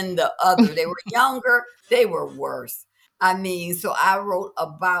worse than the other. They were younger. They were worse. I mean, so I wrote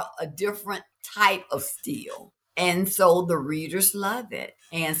about a different type of steel. And so the readers love it.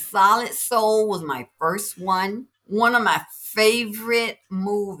 And Solid Soul was my first one. One of my favorite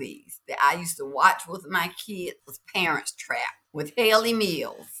movies that I used to watch with my kids was Parents Trap with Haley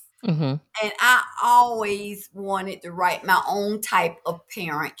Mills. Mm-hmm. And I always wanted to write my own type of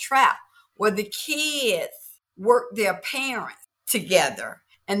parent trap where the kids work their parents together.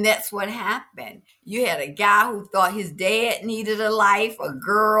 And that's what happened. You had a guy who thought his dad needed a life, a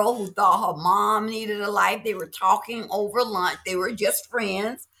girl who thought her mom needed a life. They were talking over lunch. They were just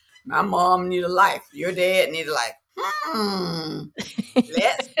friends. My mom needed a life. Your dad needed a life.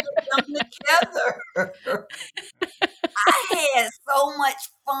 Let's put them together. I had so much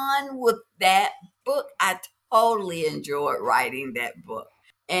fun with that book. I totally enjoyed writing that book.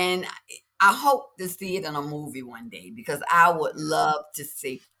 And I hope to see it in a movie one day because I would love to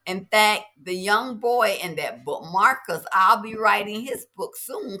see. In fact, the young boy in that book, Marcus, I'll be writing his book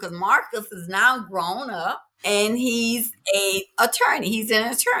soon because Marcus is now grown up and he's an attorney. He's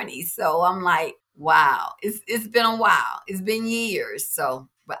an attorney. So I'm like, wow, it's been a while. It's been years. So,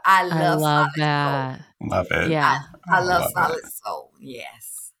 but I love love Solid Soul. that. Love it. Yeah. I love it. Solid Soul.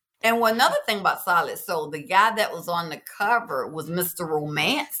 Yes. And one other thing about Solid Soul, the guy that was on the cover was Mr.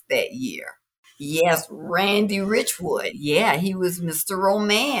 Romance that year. Yes, Randy Richwood. Yeah, he was Mr.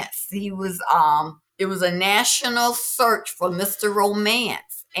 Romance. He was it was a national search for Mr.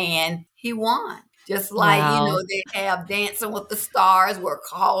 Romance and he won. Just like, Wow. they have Dancing with the Stars where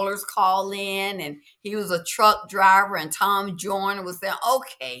callers call in and he was a truck driver and Tom Joyner was saying,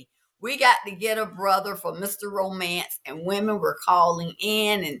 okay, we got to get a brother for Mr. Romance and women were calling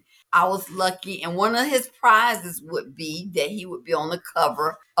in and I was lucky. And one of his prizes would be that he would be on the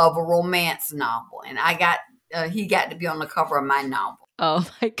cover of a romance novel. And he got to be on the cover of my novel. Oh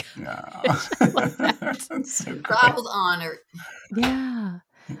my God. Yeah. I love that. That's so So great. I was honored. Yeah.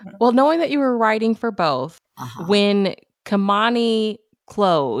 Well, knowing that you were writing for both, when Kamani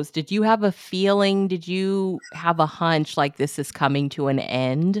closed, did you have a feeling? Did you have a hunch like this is coming to an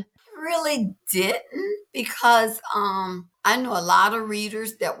end? Really didn't because I know a lot of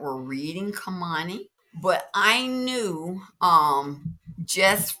readers that were reading Kamani, but I knew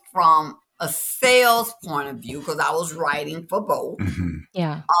just from a sales point of view because I was writing for both.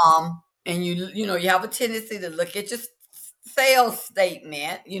 Yeah. And you have a tendency to look at your sales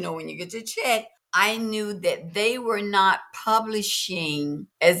statement, when you get your check. I knew that they were not publishing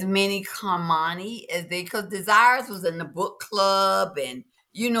as many Kamani as because Desires was in the book club and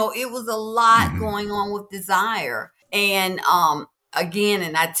it was a lot going on with Desire. And again,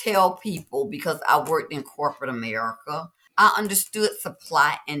 and I tell people because I worked in corporate America, I understood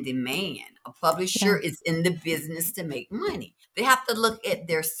supply and demand. A publisher is in the business to make money. They have to look at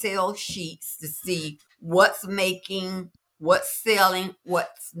their sales sheets to see what's making, what's selling,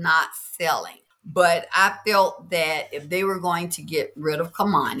 what's not selling. But I felt that if they were going to get rid of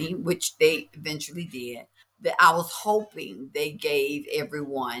Kamani, which they eventually did, that I was hoping they gave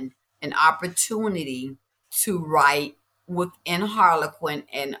everyone an opportunity to write within Harlequin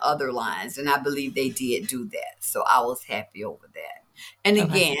and other lines. And I believe they did do that. So I was happy over that. And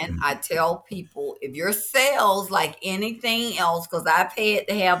again, I tell people, if your sales like anything else, because I've had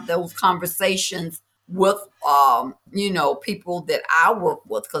to have those conversations with, people that I work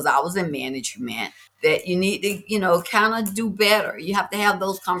with, because I was in management, that you need to, kind of do better. You have to have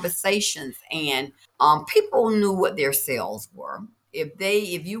those conversations. And people knew what their sales were.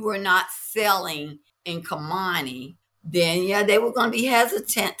 If you were not selling in Kamani, then they were going to be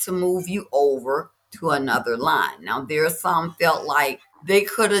hesitant to move you over to another line. Now, there are some felt like they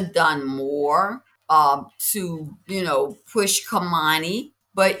could have done more to, push Kamani,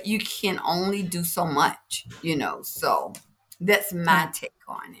 but you can only do so much, so that's my take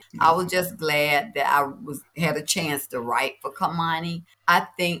on it. I was just glad that I had a chance to write for Kamani. I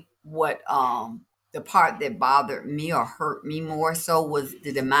think what the part that bothered me or hurt me more so was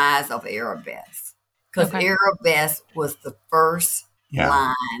the demise of Arabesque. Because Arabesque was the first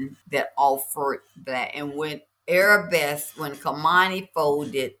line that offered that. And when Arabesque, when Kamani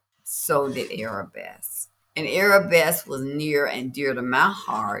folded, so did Arabesque. And Arabesque was near and dear to my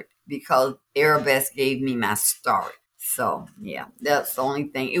heart because Arabesque gave me my start. So yeah, that's the only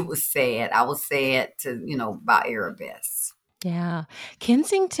thing. It was sad. I was sad to, about Arabesque. Yeah.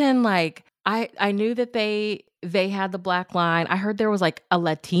 Kensington, like I knew that they had the black line. I heard there was like a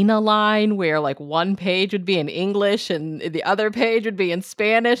Latina line where like one page would be in English and the other page would be in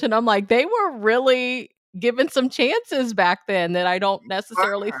Spanish. And I'm like, they were really given some chances back then that I don't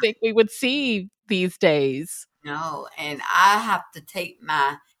necessarily think we would see these days. No, and I have to take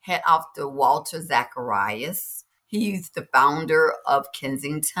my hat off to Walter Zacharias. He's the founder of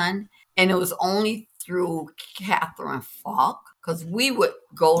Kensington, and it was only through Catherine Falk, because we would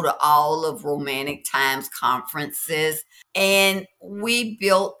go to all of Romantic Times conferences, and we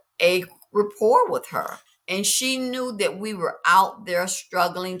built a rapport with her. And she knew that we were out there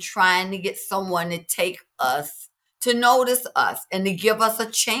struggling, trying to get someone to take us, to notice us, and to give us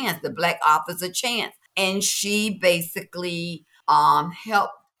a chance, the Black authors a chance. And she basically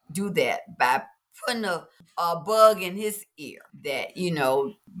helped do that by putting a bug in his ear that,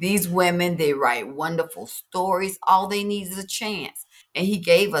 these women, they write wonderful stories. All they need is a chance. And he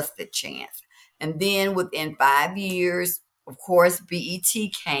gave us the chance. And then within 5 years, of course, BET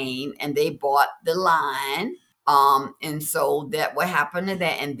came and they bought the line. And so that what happened to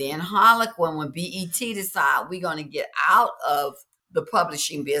that. And then Harlequin, when BET decided we're going to get out of the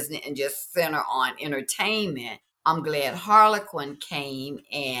publishing business and just center on entertainment, I'm glad Harlequin came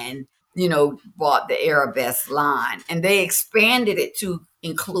and, bought the Arabesque line. And they expanded it to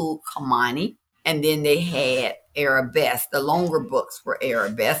include Kamani. And then they had Arabesque. The longer books were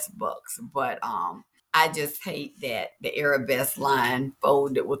Arabesque books. But I just hate that the Arabesque line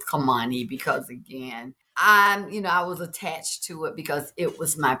folded with Kamani because, again, I was attached to it because it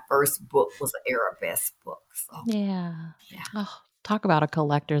was my first book, was an Arabesque book. So yeah. Oh, talk about a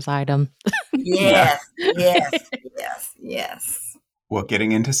collector's item. Yes. Well,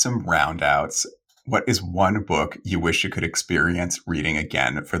 getting into some roundouts, what is one book you wish you could experience reading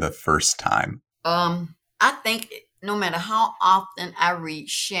again for the first time? I think no matter how often I read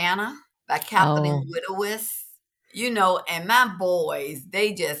Shanna by Kathleen Widowis, and my boys,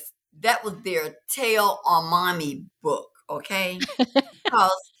 that was their Tale on Mommy book, okay?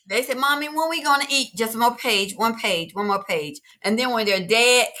 Because they said, Mommy, when we going to eat? Just one more page. And then when their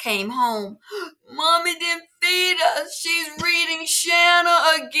dad came home, Mommy didn't feed us. She's reading Shanna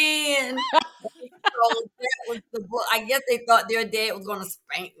again. So that was the book. I guess they thought their dad was going to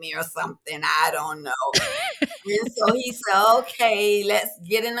spank me or something. I don't know. And so he said, okay, let's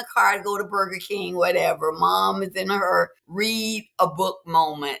get in the car to go to Burger King, whatever. Mom is in her read a book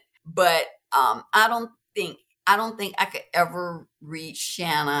moment. But I don't think I could ever read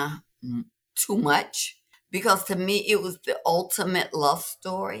Shanna too much, because to me it was the ultimate love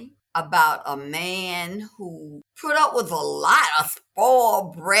story about a man who put up with a lot of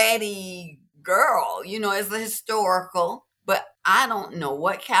spoiled, bratty girl. It's a historical, but I don't know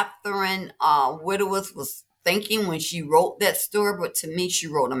what Catherine Widowis was thinking when she wrote that story, but to me she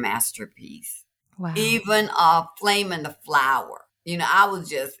wrote a masterpiece. Wow. Even Flame and the Flower. I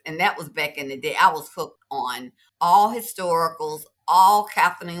was and that was back in the day. I was hooked on all historicals, all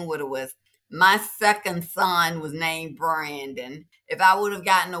Kathleen Widowis. My second son was named Brandon. If I would have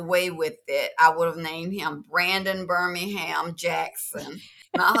gotten away with it, I would have named him Brandon Birmingham Jackson.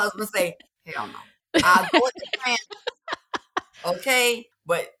 My husband say, hell no. I'll go with the Brandon. Okay?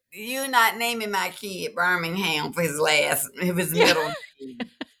 But you're not naming my kid Birmingham for his middle name.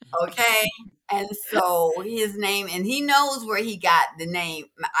 Okay? And so his name, and he knows where he got the name.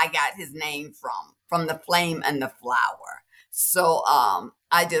 I got his name from the Flame and the Flower. So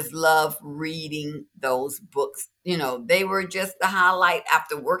I just love reading those books. They were just the highlight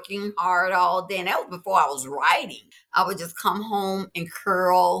after working hard all day. And that was before I was writing. I would just come home and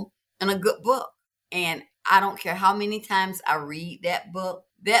curl in a good book. And I don't care how many times I read that book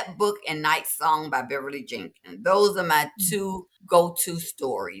and Night Song by Beverly Jenkins. Those are my two go-to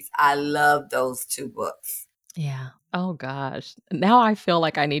stories. I love those two books. Yeah. Oh gosh. Now I feel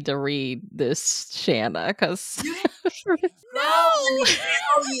like I need to read this Shanna because no, let me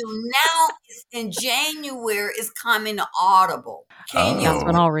tell you, now it's in January, it's coming to Audible. That's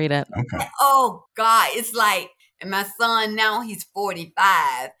when I'll read it. Okay. Oh God, it's like, and my son now, he's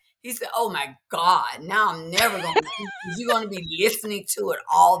 45. He said, oh my God, now I'm never going to you're going to be listening to it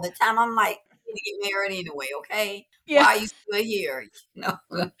all the time. I'm like, you need to get married anyway, okay? Yeah. Why are you still here?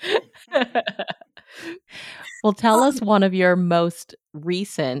 Well, tell us one of your most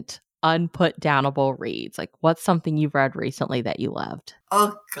recent unputdownable reads? Like, what's something you've read recently that you loved?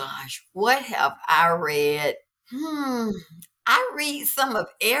 Oh gosh, what have I read? I read some of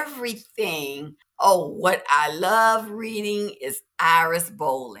everything. Oh, what I love reading is Iris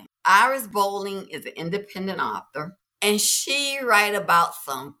Bowling. Iris Bowling is an independent author, and she write about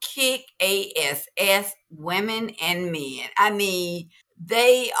some kick-ass women and men. I mean,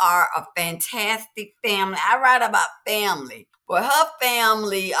 they are a fantastic family. I write about family. But her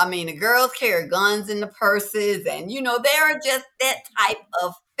family, I mean, the girls carry guns in the purses, and they're just that type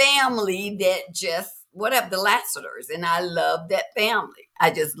of family that just whatever, the Lassiters, and I love that family.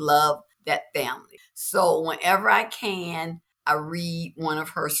 I just love that family. So whenever I can, I read one of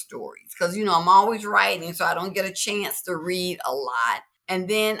her stories because I'm always writing, so I don't get a chance to read a lot. And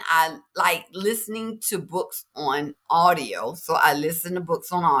then I like listening to books on audio. So I listen to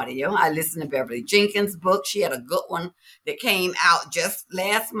books on audio. I listen to Beverly Jenkins' book. She had a good one that came out just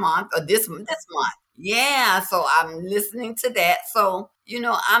last month or this month. Yeah, so I'm listening to that. So,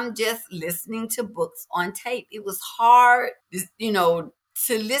 I'm just listening to books on tape. It was hard,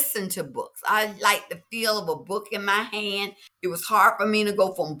 to listen to books. I like the feel of a book in my hand. It was hard for me to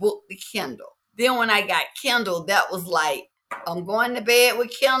go from book to Kindle. Then when I got Kindle, that was like, I'm going to bed with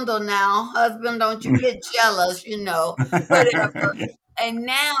Kindle now. Husband, don't you get jealous, whatever. And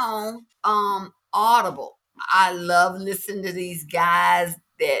now, Audible. I love listening to these guys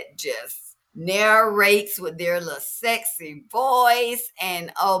that just narrates with their little sexy voice.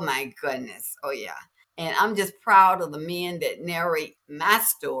 And oh my goodness. Oh yeah. And I'm just proud of the men that narrate my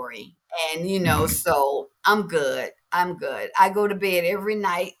story. And, so I'm good. I go to bed every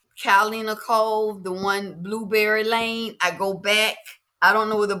night. Catalina Cove, the one Blueberry Lane. I go back. I don't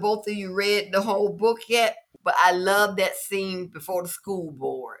know whether both of you read the whole book yet, but I love that scene before the school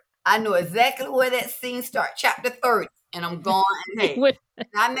board. I know exactly where that scene starts, chapter 30, and I'm gone. Hey,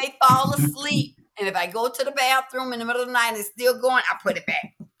 I may fall asleep, and if I go to the bathroom in the middle of the night and it's still going, I put it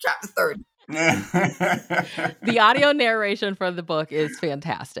back, chapter 30. The audio narration for the book is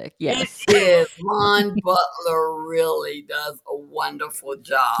fantastic. Yes. It is. Ron Butler really does a wonderful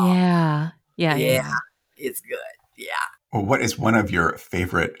job. Yeah. It's good. Yeah. Well, what is one of your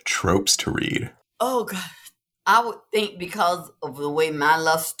favorite tropes to read? Oh, God. I would think because of the way my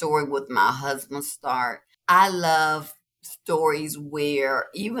love story with my husband start, I love stories where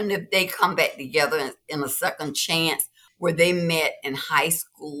even if they come back together in a second chance, where they met in high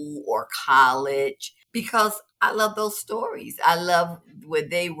school or college, because I love those stories. I love where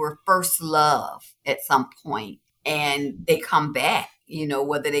they were first love at some point and they come back,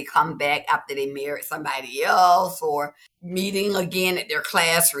 whether they come back after they married somebody else or meeting again at their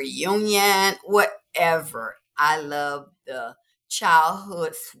class reunion, whatever. I love the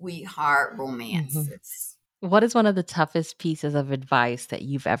childhood sweetheart romances. Mm-hmm. What is one of the toughest pieces of advice that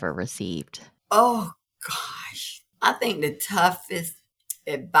you've ever received? Oh, gosh. I think the toughest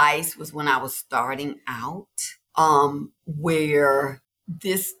advice was when I was starting out, where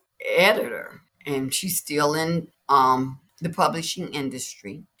this editor, and she's still in the publishing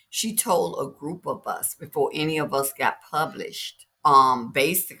industry, she told a group of us before any of us got published,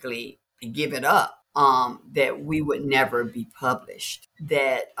 basically to give it up, that we would never be published,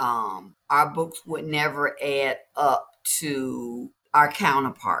 that our books would never add up to our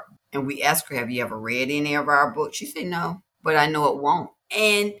counterpart. And we asked her, have you ever read any of our books? She said, no, but I know it won't.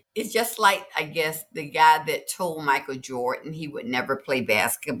 And it's just like, I guess, the guy that told Michael Jordan he would never play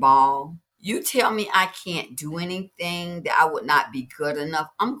basketball. You tell me I can't do anything, that I would not be good enough,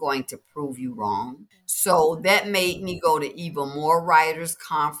 I'm going to prove you wrong. So that made me go to even more writers'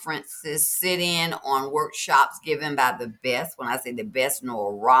 conferences, sit in on workshops given by the best. When I say the best,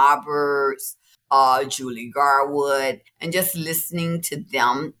 Noah Roberts, Julie Garwood, and just listening to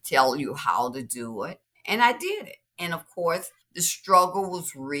them tell you how to do it. And I did it. And of course, the struggle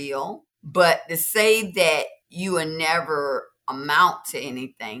was real. But to say that you will never amount to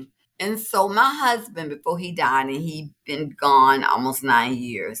anything. And so my husband, before he died, and he'd been gone almost 9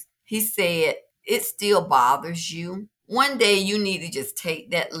 years, he said, it still bothers you. One day you need to just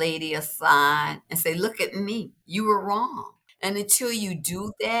take that lady aside and say, look at me, you were wrong. And until you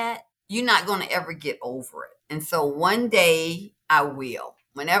do that, you're not going to ever get over it. And so one day I will.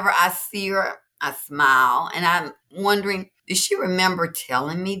 Whenever I see her, I smile. And I'm wondering, did she remember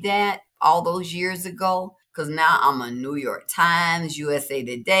telling me that all those years ago? Because now I'm a New York Times, USA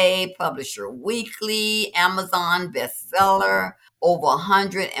Today, Publisher Weekly, Amazon bestseller, over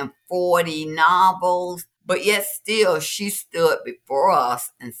 140 novels. But yet still, she stood before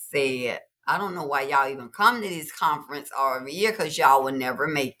us and said, I don't know why y'all even come to this conference every year because y'all will never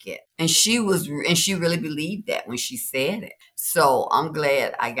make it. And she really believed that when she said it. So I'm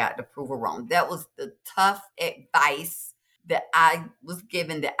glad I got to prove her wrong. That was the tough advice that I was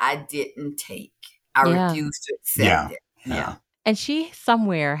given that I didn't take. I refused to accept it. Yeah. And she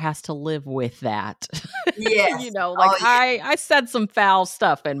somewhere has to live with that. Yes. I said some foul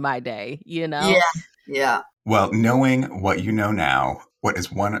stuff in my day, Yeah. Well, knowing what you know now, what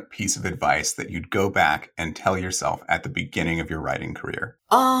is one piece of advice that you'd go back and tell yourself at the beginning of your writing career?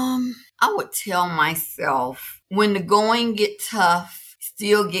 I would tell myself when the going get tough,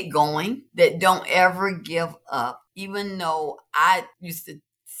 still get going, that don't ever give up. Even though I used to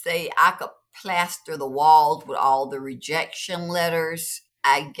say I could plaster the walls with all the rejection letters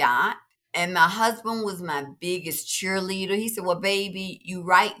I got. And my husband was my biggest cheerleader. He said, well, baby, you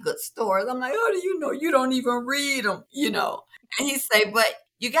write good stories. I'm like, how do you know? You don't even read them, And he said, but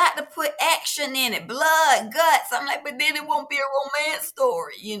you got to put action in it, blood, guts. I'm like, but then it won't be a romance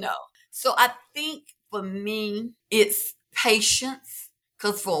story, So I think for me, it's patience.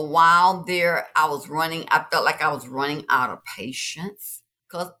 Because for a while there, I felt like I was running out of patience.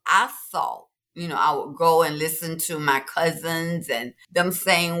 Because I thought, I would go and listen to my cousins and them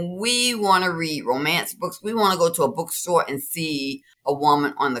saying, we want to read romance books. We want to go to a bookstore and see a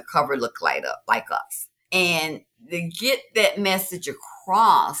woman on the cover look like us. And to get that message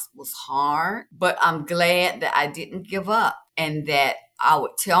across was hard, but I'm glad that I didn't give up and that I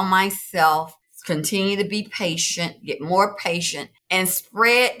would tell myself, continue to be patient, get more patient, and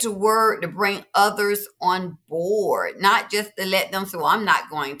spread the word to bring others on board, not just to let them say, well, I'm not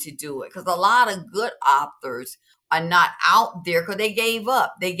going to do it. Because a lot of good authors are not out there because they gave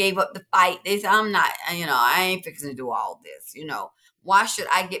up. They gave up the fight. They said, I'm not, I ain't fixing to do all this, Why should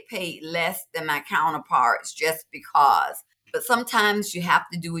I get paid less than my counterparts just because? But sometimes you have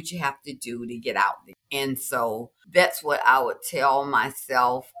to do what you have to do to get out there. And so that's what I would tell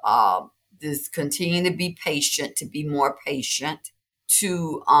myself. Just continue to be patient, to be more patient,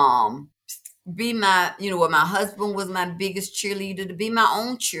 to be my, when my husband was my biggest cheerleader, to be my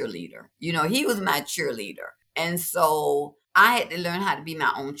own cheerleader. He was my cheerleader. And so I had to learn how to be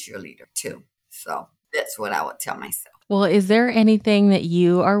my own cheerleader too. So that's what I would tell myself. Well, is there anything that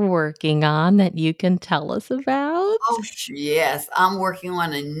you are working on that you can tell us about? Oh, yes. I'm working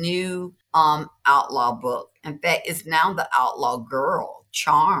on a new outlaw book. In fact, it's now the Outlaw Girl,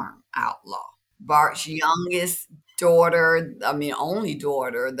 Charm Outlaw. Bart's youngest daughter, only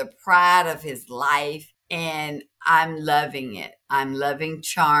daughter, the pride of his life. And I'm loving it. I'm loving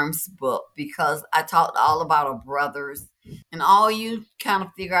Charm's book because I talked all about her brothers. And all you kind of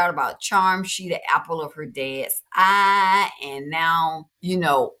figure out about Charm, she the apple of her dad's eye. And now you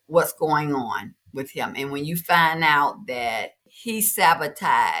know what's going on with him. And when you find out that he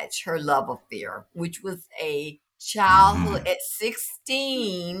sabotaged her love affair, which was a childhood at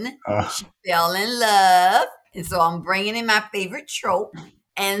 16, she fell in love. And so I'm bringing in my favorite trope.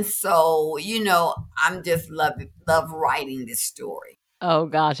 And so, I'm just love writing this story. Oh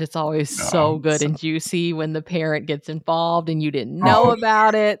gosh, it's always so good and juicy when the parent gets involved and you didn't know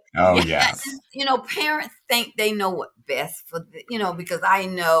about it. Oh, yes. Parents think they know what's best for because I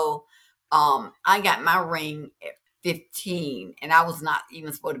know I got my ring at 15 and I was not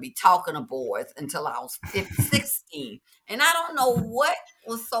even supposed to be talking to boys until I was 16. And I don't know what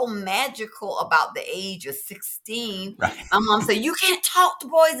was so magical about the age of 16. Right. My mom said, you can't talk to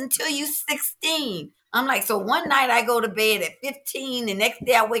boys until you're 16. I'm like, so one night I go to bed at 15, the next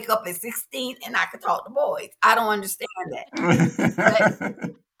day I wake up at 16 and I can talk to boys. I don't understand that.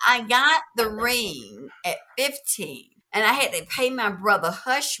 But I got the ring at 15 and I had to pay my brother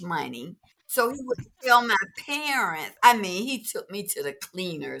hush money. So he would tell my parents, he took me to the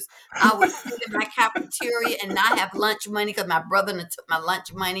cleaners. I would sit in my cafeteria and not have lunch money because my brother took my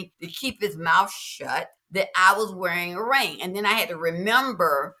lunch money to keep his mouth shut, that I was wearing a ring. And then I had to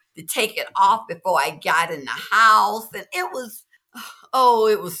remember to take it off before I got in the house. And it was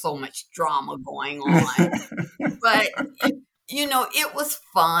so much drama going on. But, it was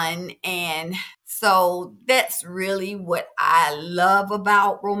fun. And so that's really what I love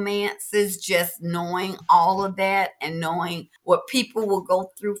about romance is just knowing all of that and knowing what people will go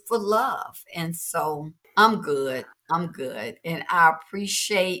through for love. And so I'm good. And I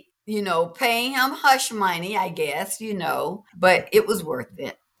appreciate, paying him hush money, I guess, but it was worth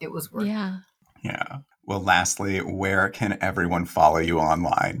it. It was worth it. Yeah. Well, lastly, where can everyone follow you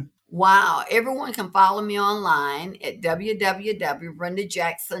online? Wow. Everyone can follow me online at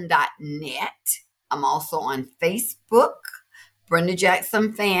www.brendajackson.net. I'm also on Facebook, Brenda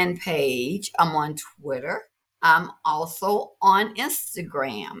Jackson fan page. I'm on Twitter I'm also on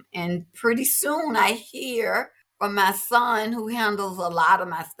Instagram. And pretty soon I hear from my son who handles a lot of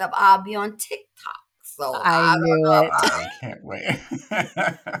my stuff. I'll be on TikTok. So I I don't knew it. know. I can't wait.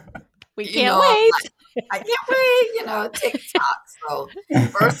 We You can't know, wait. I can't wait, TikTok. So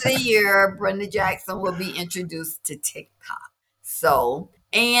first of the year, Brenda Jackson will be introduced to TikTok. So,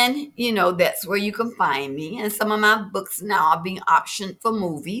 and that's where you can find me. And some of my books now are being optioned for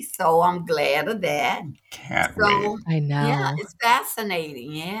movies. So I'm glad of that. Can't wait. So I yeah, know. it's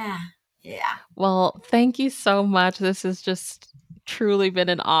fascinating. Yeah. Yeah. Well, thank you so much. This has just truly been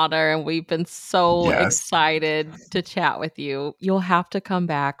an honor, and we've been so Yes. excited to chat with you. You'll have to come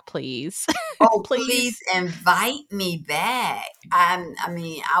back, please. Oh, please Please. invite me back.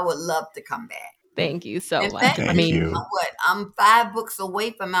 I would love to come back. Thank you so In much. fact, I Thank you mean, you. know what? I'm 5 books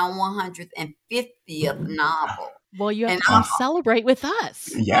away from my 150th novel. well, you have And to come celebrate with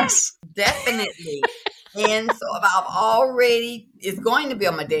us. Yes. definitely. And so it's going to be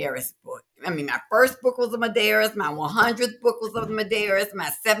a Medeiros book. I mean, my first book was a Medeiros, my 100th book was a Medeiros,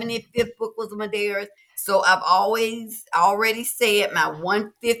 my 75th book was a Medeiros. So I've already said my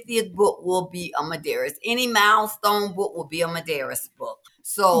 150th book will be a Medeiros. Any milestone book will be a Medeiros book.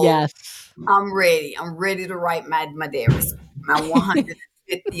 So Yes. I'm ready. I'm ready to write my Medeiros, my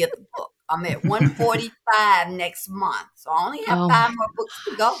 150th book. I'm at 145 next month. So I only have Oh 5 my more books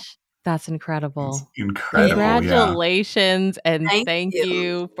to go. gosh. That's It's incredible. Yeah. incredible. Yeah. Congratulations, and Thank thank you.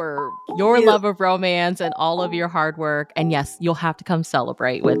 you for Thank your you. love of romance and all of your hard work. And yes, you'll have to come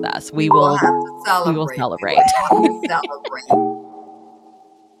celebrate with us. We will have to We will celebrate. We will celebrate. have to celebrate.